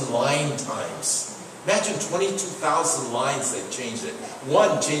 22,000 line times. Imagine 22,000 lines they changed it.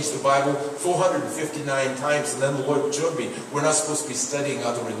 One changed the Bible 459 times, and then the Lord showed me, we're not supposed to be studying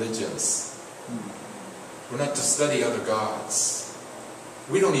other religions. We're not to study other gods.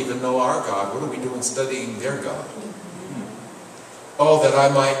 We don't even know our God. What are we doing studying their God? Oh, that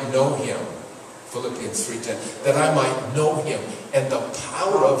I might know Him. Philippians 3:10. That I might know Him and the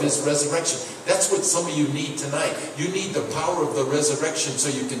power of His resurrection. That's what some of you need tonight. You need the power of the resurrection so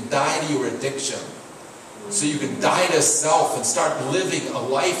you can die to your addiction. So you can die to self and start living a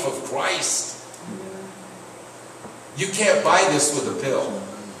life of Christ. You can't buy this with a pill.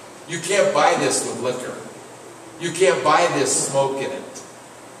 You can't buy this with liquor. You can't buy this smoking it.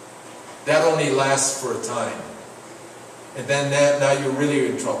 That only lasts for a time. And then now you're really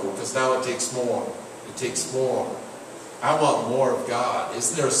in trouble because now it takes more. It takes more. I want more of God.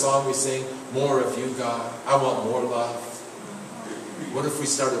 Isn't there a song we sing? More of you, God. I want more love. What if we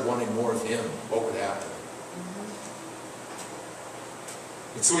started wanting more of Him? What would happen?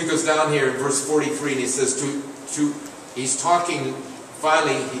 And so he goes down here in verse 43 and he says he's talking,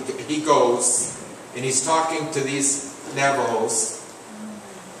 finally he goes and he's talking to these Navajos.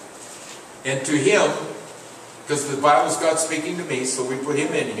 And to him, because the Bible's God speaking to me, so we put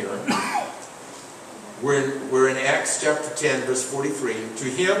him in here. We're in Acts chapter 10, verse 43. To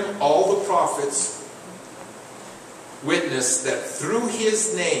him all the prophets witness that through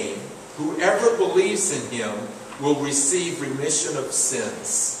his name, whoever believes in him will receive remission of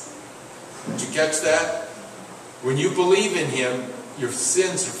sins. Did you catch that? When you believe in him, your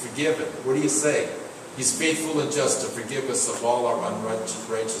sins are forgiven. What do you say? He's faithful and just to forgive us of all our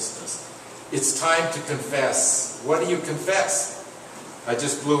unrighteousness. It's time to confess. What do you confess? I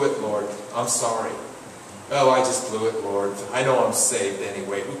just blew it, Lord. I'm sorry. Oh, I just blew it, Lord. I know I'm saved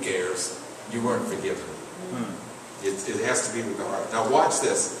anyway. Who cares? You weren't forgiven. It has to be with the heart. Now watch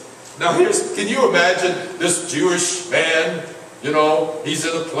this. Now can you imagine this Jewish man, you know, he's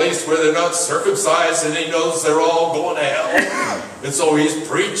in a place where they're not circumcised and he knows they're all going to hell. And so he's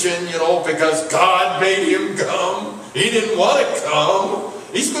preaching, you know, because God made him come. He didn't want to come.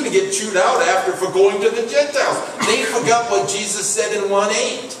 He's going to get chewed out after for going to the Gentiles. They forgot what Jesus said in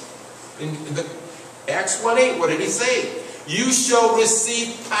 1:8. In Acts 1:8, what did he say? You shall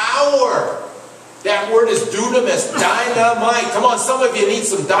receive power That word is dunamis, dynamite. Come on, some of you need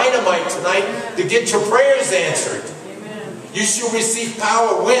some dynamite tonight to get your prayers answered. You shall receive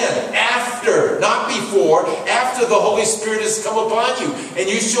power when? After, not before. After the Holy Spirit has come upon you. And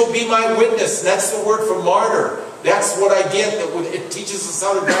you shall be my witness. That's the word for martyr. That's what I get. It teaches us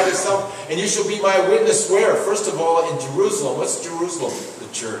how to die to self. And you shall be my witness where? First of all, in Jerusalem. What's Jerusalem?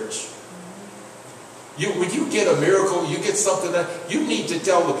 The church. When you get a miracle, you get something that you need to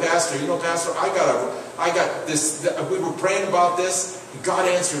tell the pastor, you know, Pastor, I got this, we were praying about this, and God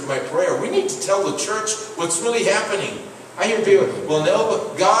answered my prayer. We need to tell the church what's really happening. I hear people, well, no,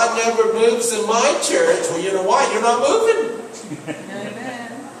 but God never moves in my church. Well, you know why? You're not moving.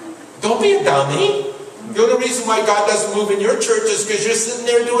 Don't be a dummy. The only reason why God doesn't move in your church is because you're sitting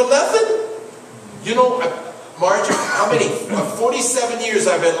there doing nothing. You know, Marjorie, how many? 47 years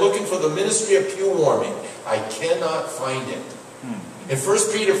I've been looking for the ministry of pew warming. I cannot find it. In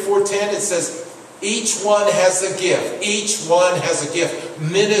 1 Peter 4:10 it says, each one has a gift. Each one has a gift.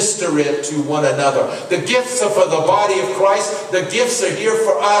 Minister it to one another. The gifts are for the body of Christ. The gifts are here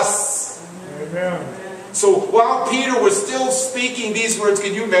for us. Amen. So while Peter was still speaking these words,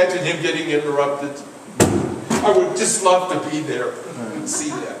 can you imagine him getting interrupted? I would just love to be there and see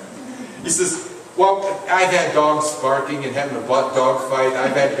that. He says, well, I've had dogs barking and having a dog fight.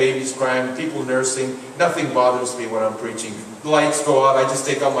 I've had babies crying, people nursing. Nothing bothers me when I'm preaching. The lights go out. I just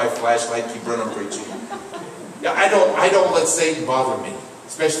take out my flashlight, keep running preaching. Yeah, I don't let Satan bother me,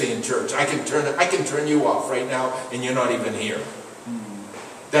 especially in church. I can turn you off right now, and you're not even here.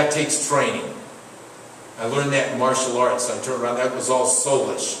 That takes training. I learned that in martial arts. I turned around. That was all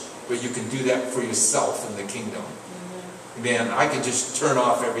soulish, but you can do that for yourself in the kingdom. Man, I can just turn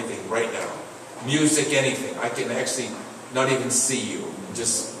off everything right now. Music, anything. I can actually not even see you.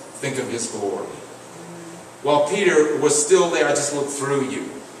 Just think of His glory. While Peter was still there, I just looked through you.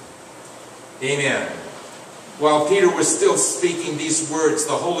 Amen. While Peter was still speaking these words,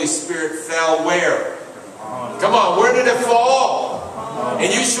 the Holy Spirit fell where? Come on, where did it fall?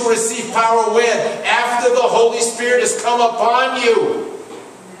 And you shall receive power when? After the Holy Spirit has come upon you.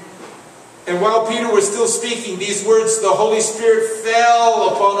 And while Peter was still speaking these words, the Holy Spirit fell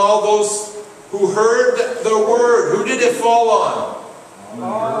upon all those who heard the word. Who did it fall on?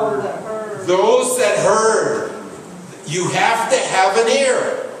 All that heard. Those that heard. You have to have an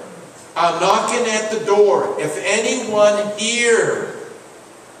ear. I'm knocking at the door. If anyone hear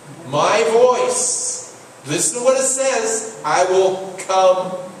my voice, listen to what it says, I will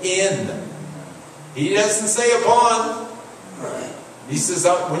come in. He doesn't say upon. He says,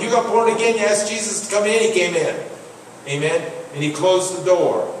 when you got born again, you asked Jesus to come in, He came in. Amen? And He closed the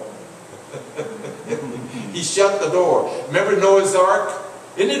door. He shut the door. Remember Noah's Ark?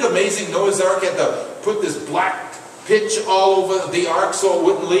 Isn't it amazing? Noah's Ark had to put this black pitch all over the ark so it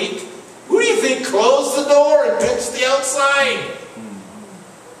wouldn't leak. Who do you think closed the door and pitched the outside?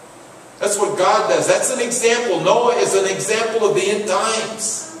 That's what God does. That's an example. Noah is an example of the end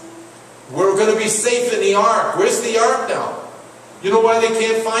times. We're going to be safe in the ark. Where's the ark now? You know why they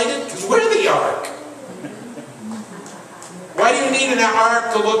can't find it? Because we're the ark. Why do you need an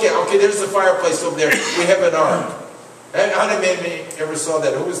ark to look at? Okay, there's the fireplace over there. We have an ark. How many ever saw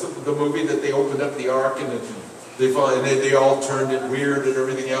that? Who was the movie that they opened up the ark and they all turned it weird and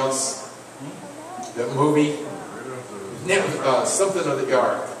everything else? That movie? Something of the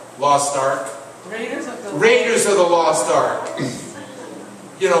ark. Lost Ark. Raiders of the Lost Ark.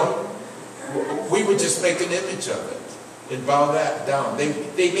 You know, we would just make an image of it and bow that down.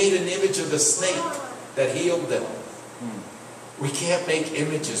 They made an image of the snake that healed them. We can't make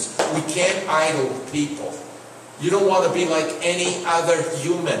images. We can't idol people. You don't want to be like any other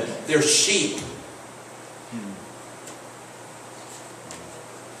human. They're sheep.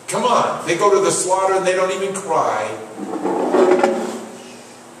 Come on. They go to the slaughter and they don't even cry.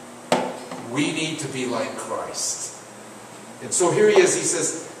 We need to be like Christ. And so here he is. He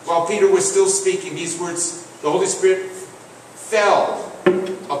says, while Peter was still speaking these words, the Holy Spirit fell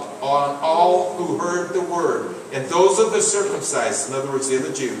upon all who heard the word. And those of the circumcised, in other words, the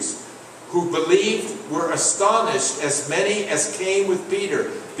other Jews, who believed were astonished, as many as came with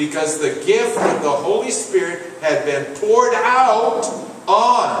Peter, because the gift of the Holy Spirit had been poured out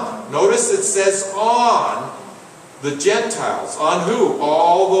on, notice it says on, the Gentiles. On who?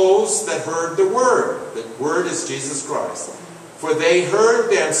 All those that heard the word. The word is Jesus Christ. For they heard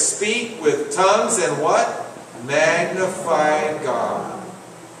them speak with tongues and what? Magnify God.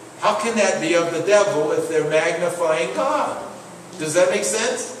 How can that be of the devil if they're magnifying God? Does that make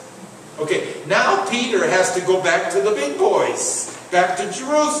sense? Okay, now Peter has to go back to the big boys, back to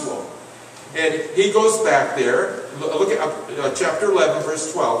Jerusalem. And he goes back there. Look at chapter 11,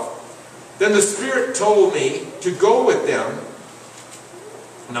 verse 12. Then the Spirit told me to go with them.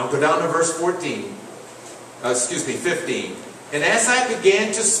 Now go down to verse 15. And as I began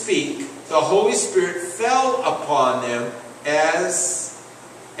to speak, the Holy Spirit fell upon them as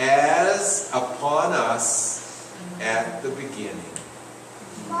upon us at the beginning.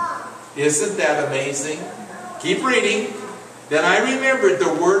 Isn't that amazing? Keep reading. Then I remembered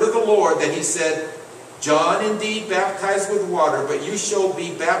the word of the Lord that he said, John indeed baptized with water, but you shall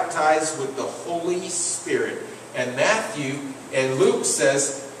be baptized with the Holy Spirit. And Matthew and Luke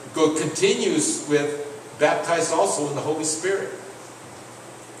continues with baptized also in the Holy Spirit.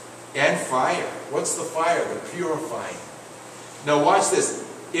 And fire. What's the fire? The purifying. Now watch this.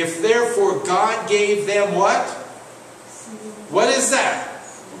 If therefore God gave them what? What is that?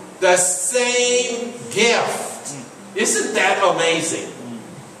 The same gift. Isn't that amazing?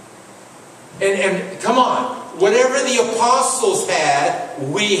 And come on. Whatever the apostles had,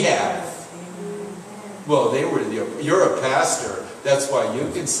 we have. Well, you're a pastor. That's why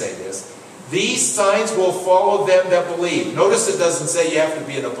you can say this. These signs will follow them that believe. Notice it doesn't say you have to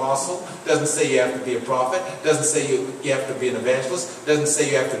be an apostle. It doesn't say you have to be a prophet. It doesn't say you have to be an evangelist. It doesn't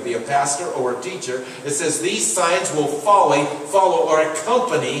say you have to be a pastor or a teacher. It says these signs will follow or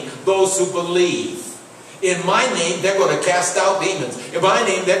accompany those who believe. In my name, they're going to cast out demons. In my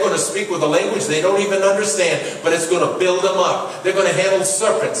name, they're going to speak with a language they don't even understand, but it's going to build them up. They're going to handle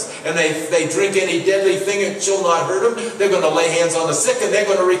serpents, and if they drink any deadly thing, it shall not hurt them. They're going to lay hands on the sick, and they're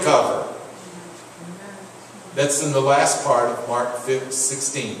going to recover. That's in the last part of Mark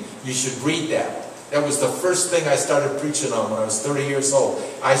 16. You should read that. That was the first thing I started preaching on when I was 30 years old.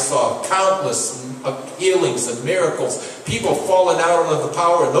 I saw countless healings and miracles. People falling out under the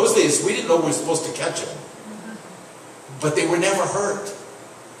power. In those days, we didn't know we were supposed to catch them. But they were never hurt.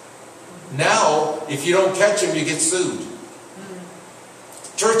 Now, if you don't catch them, you get sued.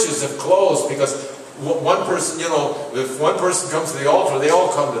 Churches have closed because one person, if one person comes to the altar, they all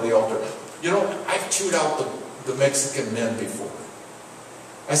come to the altar. I've chewed out the Mexican men before.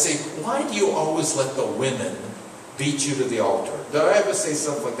 I say, why do you always let the women beat you to the altar? Did I ever say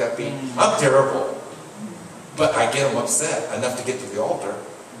something like that? I'm terrible. But I get them upset enough to get to the altar.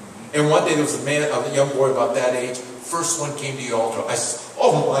 And one day there was a young boy about that age, first one came to the altar. I said,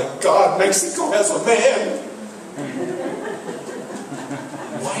 oh my God, Mexico has a man.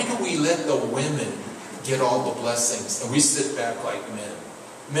 Why do we let the women get all the blessings and we sit back like men?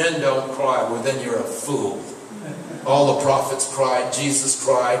 Men don't cry. Well, then you're a fool. All the prophets cried. Jesus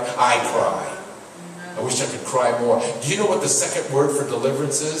cried. I cry. I wish I could cry more. Do you know what the second word for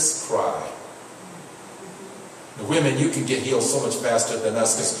deliverance is? Cry. The women, you can get healed so much faster than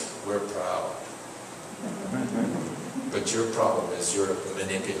us because we're proud. But your problem is you're a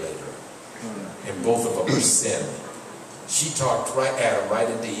manipulator. And both of them are sin. She talked Adam right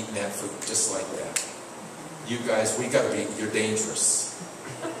into eating that fruit just like that. You guys, you're dangerous.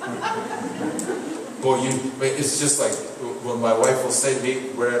 Boy, it's just like when my wife will say to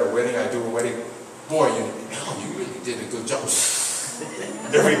me, we're at a wedding, I do a wedding, boy, you really did a good job.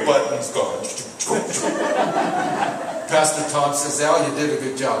 Every button's gone. Pastor Tom says, Al, you did a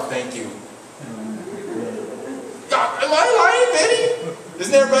good job, thank you. God, am I lying, Betty?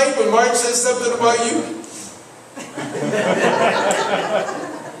 Isn't that right when Marge says something about you?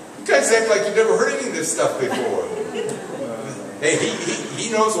 You guys act like you've never heard any of this stuff before. Hey, he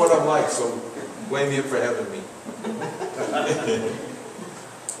knows what I'm like, so blame him for having me.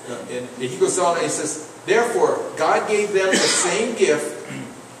 And he goes on and he says, therefore, God gave them the same gift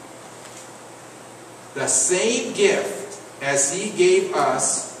as he gave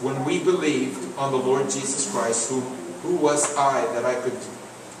us when we believed on the Lord Jesus Christ, who was I that I could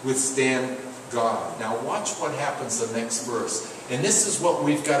withstand God. Now watch what happens the next verse. And this is what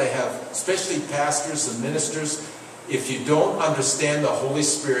we've got to have, especially pastors and ministers. If you don't understand the Holy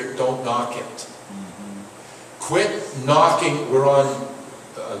Spirit, don't knock it. Quit knocking. We're on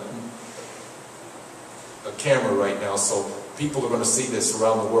a camera right now, so people are going to see this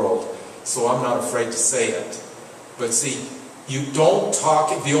around the world. So I'm not afraid to say it. But see, you don't talk.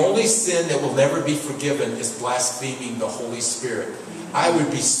 The only sin that will never be forgiven is blaspheming the Holy Spirit. I would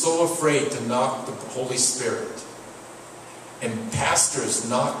be so afraid to knock the Holy Spirit. And pastors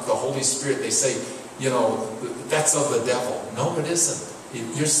knock the Holy Spirit. They say, that's of the devil. No, it isn't.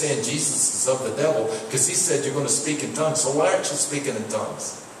 You're saying Jesus is of the devil because he said you're going to speak in tongues. So why aren't you speaking in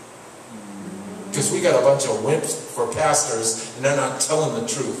tongues? Because we got a bunch of wimps for pastors and they're not telling the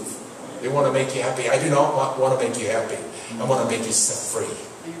truth. They want to make you happy. I do not want to make you happy. I want to make you set free.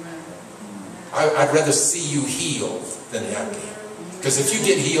 I'd rather see you healed than happy. Because if you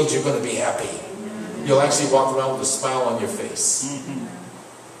get healed, you're going to be happy. You'll actually walk around with a smile on your face.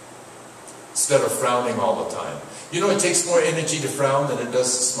 instead of frowning all the time. You know, it takes more energy to frown than it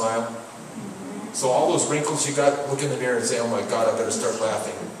does to smile. So all those wrinkles you got, look in the mirror and say, oh my God, I better start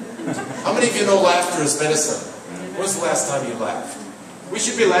laughing. How many of you know laughter is medicine? When's the last time you laughed? We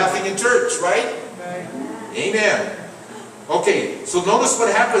should be laughing in church, right? Amen. Okay, so notice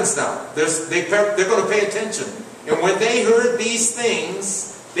what happens now. They're going to pay attention. And when they heard these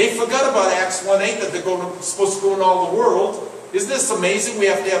things, they forgot about Acts 1:8 that they're supposed to go in all the world. Isn't this amazing? We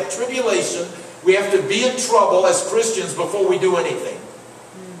have to have tribulation. We have to be in trouble as Christians before we do anything.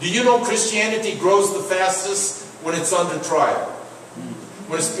 Do you know Christianity grows the fastest when it's under trial?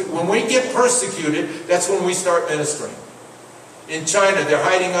 When we get persecuted, that's when we start ministering. In China, they're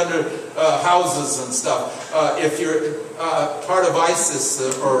hiding under houses and stuff. If you're part of ISIS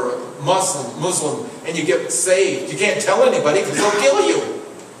or Muslim and you get saved, you can't tell anybody because they'll kill you.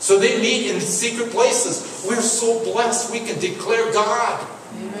 So they meet in secret places. We're so blessed we can declare God.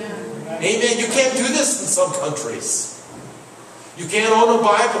 Amen. Amen. You can't do this in some countries. You can't own a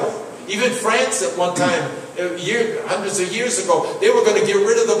Bible. Even France at one time, hundreds of years ago, they were going to get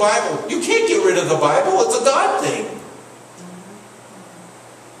rid of the Bible. You can't get rid of the Bible. It's a God thing.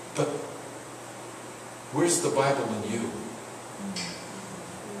 But where's the Bible in you?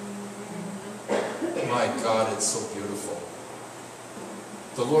 My God, it's so beautiful.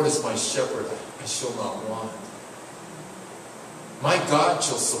 The Lord is my shepherd, I shall not want. My God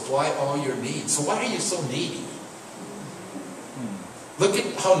shall supply all your needs. So why are you so needy? Look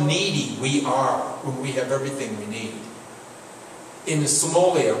at how needy we are when we have everything we need. In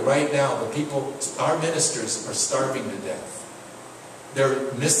Somalia right now, the people, our ministers are starving to death.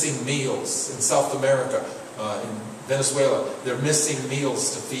 They're missing meals. In South America, in Venezuela, they're missing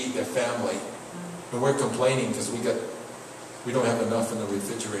meals to feed their family. And we're complaining because we don't have enough in the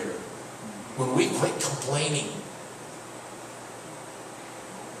refrigerator. When we quit complaining,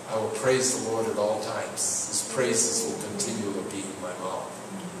 I will praise the Lord at all times. His praises will continually be in my mouth.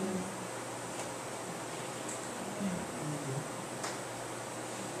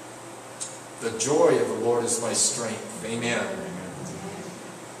 The joy of the Lord is my strength. Amen.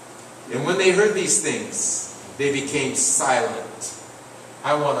 And when they heard these things, they became silent.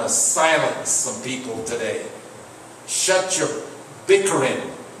 I want to silence some people today. Shut your bickering.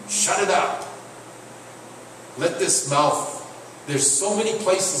 Shut it up. Let this mouth. There's so many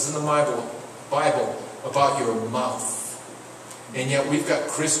places in the Bible about your mouth. And yet we've got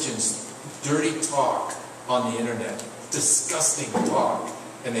Christians, dirty talk on the internet. Disgusting talk.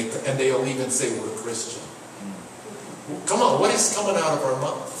 And they'll even say we're Christian. Come on, what is coming out of our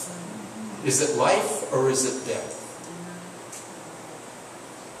mouth? Is it life or is it death?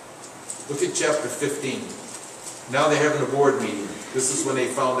 Look at chapter 15. Now they're having a board meeting. This is when they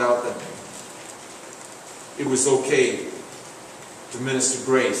found out that it was okay to minister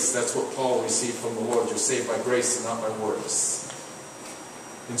grace. That's what Paul received from the Lord. You're saved by grace and not by works.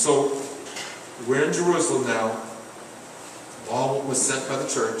 And so, we're in Jerusalem now. All was sent by the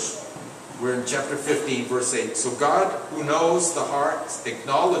church. We're in chapter 15, verse 8. So God, who knows the hearts,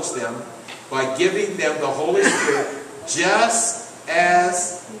 acknowledged them by giving them the Holy Spirit, just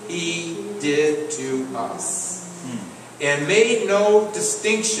as He did to us. And made no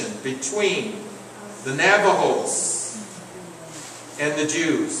distinction between the Navajos and the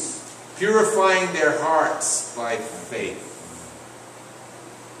Jews, purifying their hearts by faith.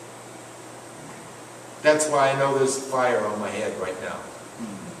 That's why I know there's fire on my head right now.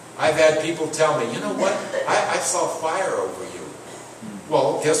 I've had people tell me, you know what? I saw fire over you.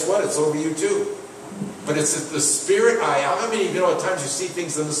 Well, guess what? It's over you too. But it's the spirit eye. How many of you know at times you see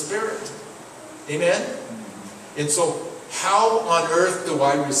things in the spirit? Amen? And so, how on earth do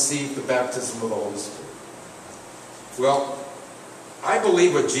I receive the baptism of the Holy Spirit? Well, I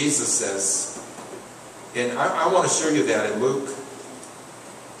believe what Jesus says. And I want to show you that in Luke.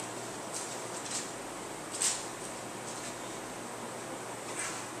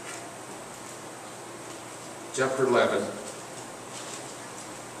 Chapter 11.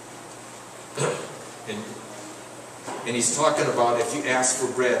 And he's talking about if you ask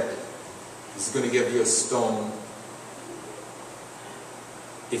for bread, he's going to give you a stone.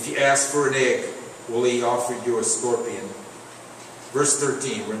 If you ask for an egg, will he offer you a scorpion? Verse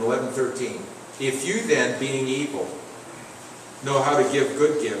 13, we're in 11:13. If you then, being evil, know how to give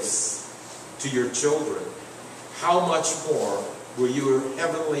good gifts to your children, how much more will your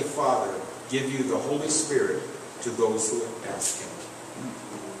heavenly Father give you the Holy Spirit to those who ask Him?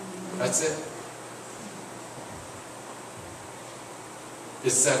 That's it.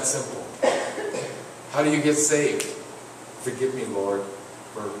 It's that simple. How do you get saved? Forgive me, Lord,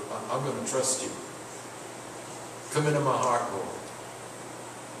 or I'm going to trust you. Come into my heart, Lord.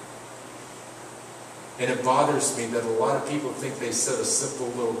 And it bothers me that a lot of people think they said a simple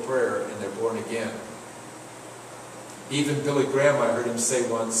little prayer and they're born again. Even Billy Graham, I heard him say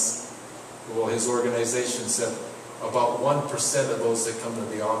once, well, his organization said about 1% of those that come to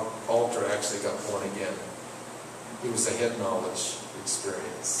the altar actually got born again. It was a head knowledge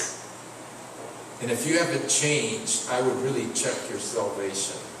experience. And if you haven't changed, I would really check your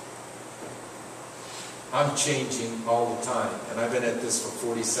salvation. I'm changing all the time, and I've been at this for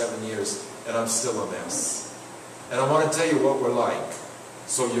 47 years, and I'm still a mess. And I want to tell you what we're like,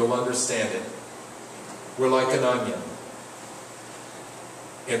 so you'll understand it. We're like an onion.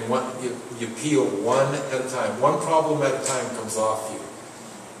 And you peel one at a time. One problem at a time comes off you.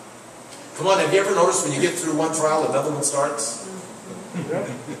 Come on, have you ever noticed when you get through one trial, another one starts?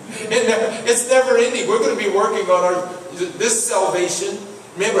 It's never ending. We're going to be working on this salvation.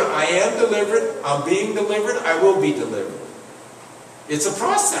 Remember, I am delivered. I'm being delivered. I will be delivered. It's a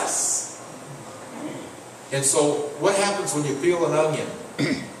process. And so, what happens when you peel an onion?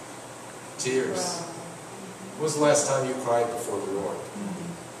 Tears. When was the last time you cried before the Lord?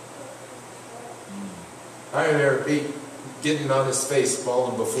 I remember Pete getting on his face,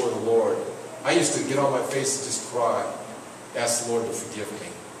 bawling before the Lord. I used to get on my face and just cry. Ask the Lord to forgive me.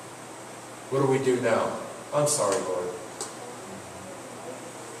 What do we do now? I'm sorry, Lord.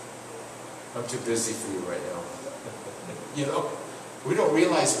 I'm too busy for you right now. You know, we don't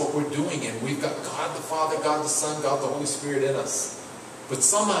realize what we're doing, and we've got God the Father, God the Son, God the Holy Spirit in us. But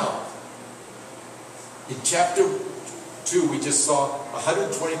somehow, in chapter 2, we just saw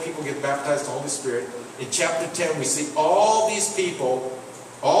 120 people get baptized in the Holy Spirit. In chapter 10, we see all these people,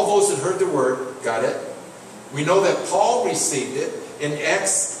 all those that heard the word, got it. We know that Paul received it. In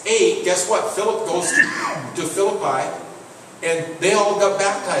Acts 8, guess what? Philip goes to Philippi, and they all got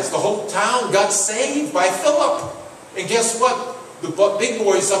baptized. The whole town got saved by Philip. And guess what? The big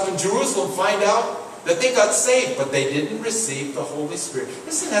boys up in Jerusalem find out that they got saved, but they didn't receive the Holy Spirit.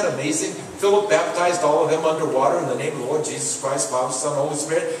 Isn't that amazing? Philip baptized all of them underwater in the name of the Lord Jesus Christ, Father, Son, Holy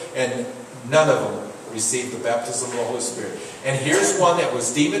Spirit, and none of them received the baptism of the Holy Spirit. And here's one that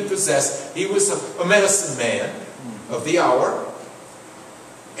was demon-possessed. He was a medicine man of the hour.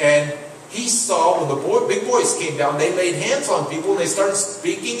 And he saw when the big boys came down, they laid hands on people and they started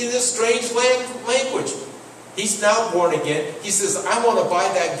speaking in this strange language. He's now born again. He says, I want to buy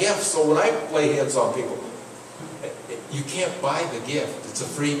that gift, so when I lay hands on people. You can't buy the gift. It's a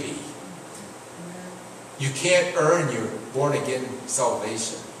freebie. You can't earn your born-again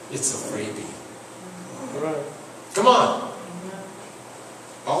salvation. It's a freebie. Right. Come on.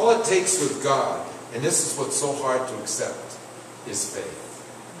 All it takes with God, and this is what's so hard to accept, is faith.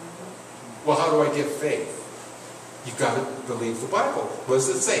 Well, how do I get faith? You've got to believe the Bible. What does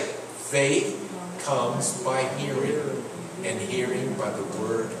it say? Faith comes by hearing, and hearing by the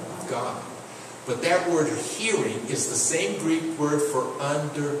Word of God. But that word hearing is the same Greek word for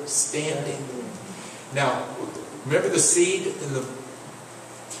understanding. Now, remember the seed in the...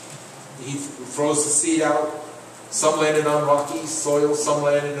 He throws the seed out. Some landed on rocky soil, some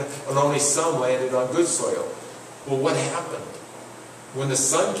landed, and only some landed on good soil. Well, what happened? When the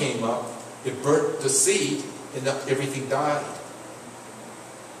sun came up, it burnt the seed, and everything died.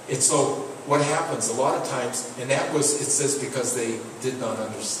 And so, what happens a lot of times, and that was, it says, because they did not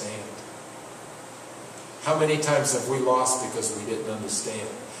understand. How many times have we lost because we didn't understand?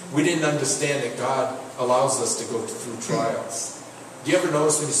 We didn't understand that God allows us to go through trials. Do you ever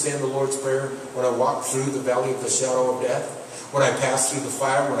notice when you say in the Lord's Prayer, when I walk through the valley of the shadow of death, when I pass through the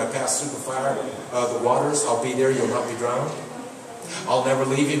fire, the waters, I'll be there, you'll not be drowned. I'll never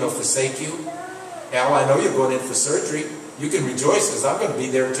leave you nor forsake you. Al, I know you're going in for surgery. You can rejoice because I'm going to be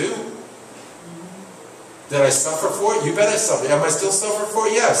there too. Did I suffer for it? You bet I suffered. Am I still suffering for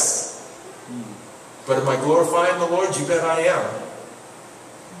it? Yes. But am I glorifying the Lord? You bet I am.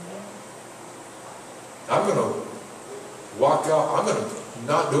 I'm going to walk out. I'm going to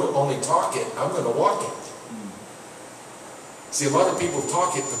not do it, only talk it. I'm going to walk it. See, a lot of people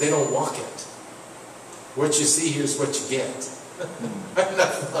talk it, but they don't walk it. What you see here is what you get. I'm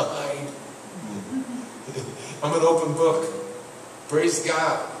not lying. I'm an open book. Praise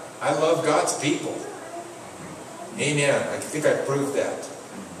God. I love God's people. Amen. I think I proved that.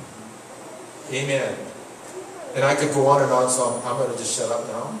 Amen. And I could go on and on, so I'm going to just shut up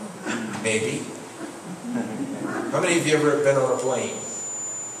now. Maybe. How many of you have ever been on a plane?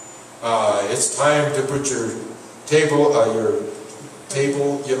 It's time to put your table,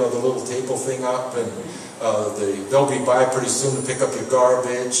 you know, the little table thing up, and they'll be by pretty soon to pick up your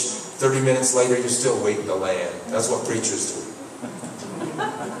garbage. 30 minutes later, you're still waiting to land. That's what preachers do.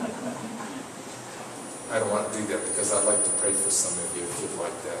 I don't want to do that because I'd like to pray for some of you if you'd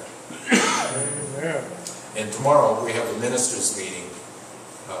like that. Amen. And tomorrow we have a ministers meeting,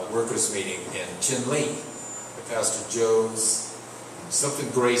 workers meeting in Chinle, at Pastor Joe's, something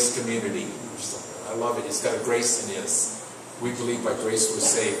Grace Community. Or something. I love it. He's got a grace in his. We believe by grace we're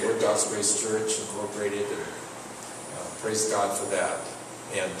saved. We're God's Grace Church Incorporated, and praise God for that.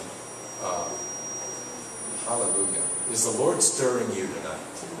 And hallelujah. Is the Lord stirring you tonight?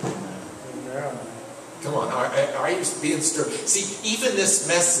 Amen. Come on, are you being stirred? See, even this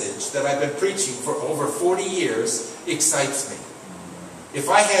message that I've been preaching for over 40 years excites me. If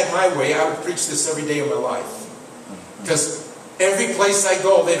I had my way, I would preach this every day of my life. Because every place I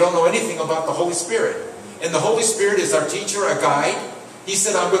go, they don't know anything about the Holy Spirit. And the Holy Spirit is our teacher, our guide. He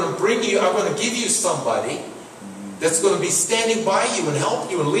said, I'm going to give you somebody that's going to be standing by you and help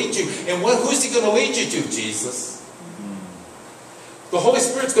you and lead you. And who's He going to lead you to? Jesus. The Holy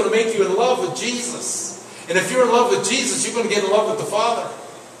Spirit's going to make you in love with Jesus. And if you're in love with Jesus, you're going to get in love with the Father.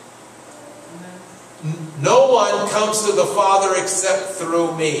 No one comes to the Father except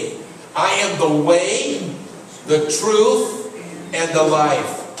through me. I am the way, the truth, and the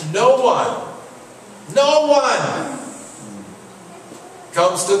life. No one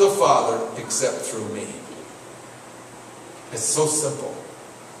comes to the Father except through me. It's so simple.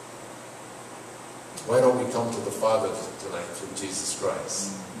 Why don't we come to the Father tonight through Jesus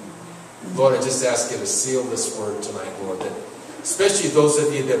Christ? Lord, I just ask you to seal this word tonight, Lord, that especially those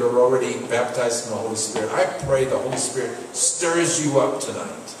of you that are already baptized in the Holy Spirit, I pray the Holy Spirit stirs you up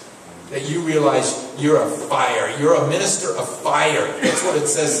tonight. That you realize you're a fire. You're a minister of fire. That's what it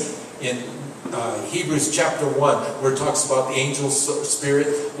says in Hebrews chapter 1, where it talks about the angel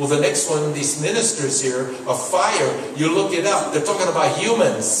spirit. Well, the next one, these ministers here of fire, you look it up. They're talking about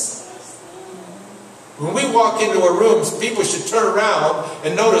humans. When we walk into our rooms, people should turn around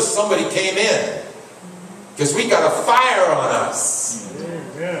and notice somebody came in. Because we got a fire on us.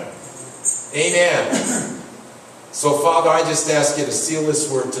 Amen. Amen. So, Father, I just ask you to seal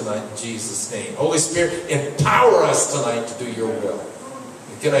this word tonight in Jesus' name. Holy Spirit, empower us tonight to do your will.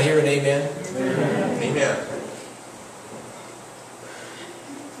 Can I hear an amen? Amen. Amen.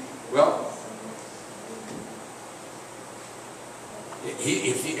 Well,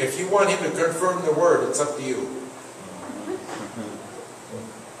 if you want him to confirm the word, it's up to you.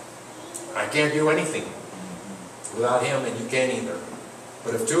 I can't do anything without him, and you can't either.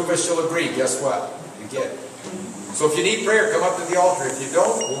 But if two of us shall agree, guess what? You get it. So if you need prayer, come up to the altar. If you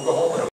don't, we'll go home.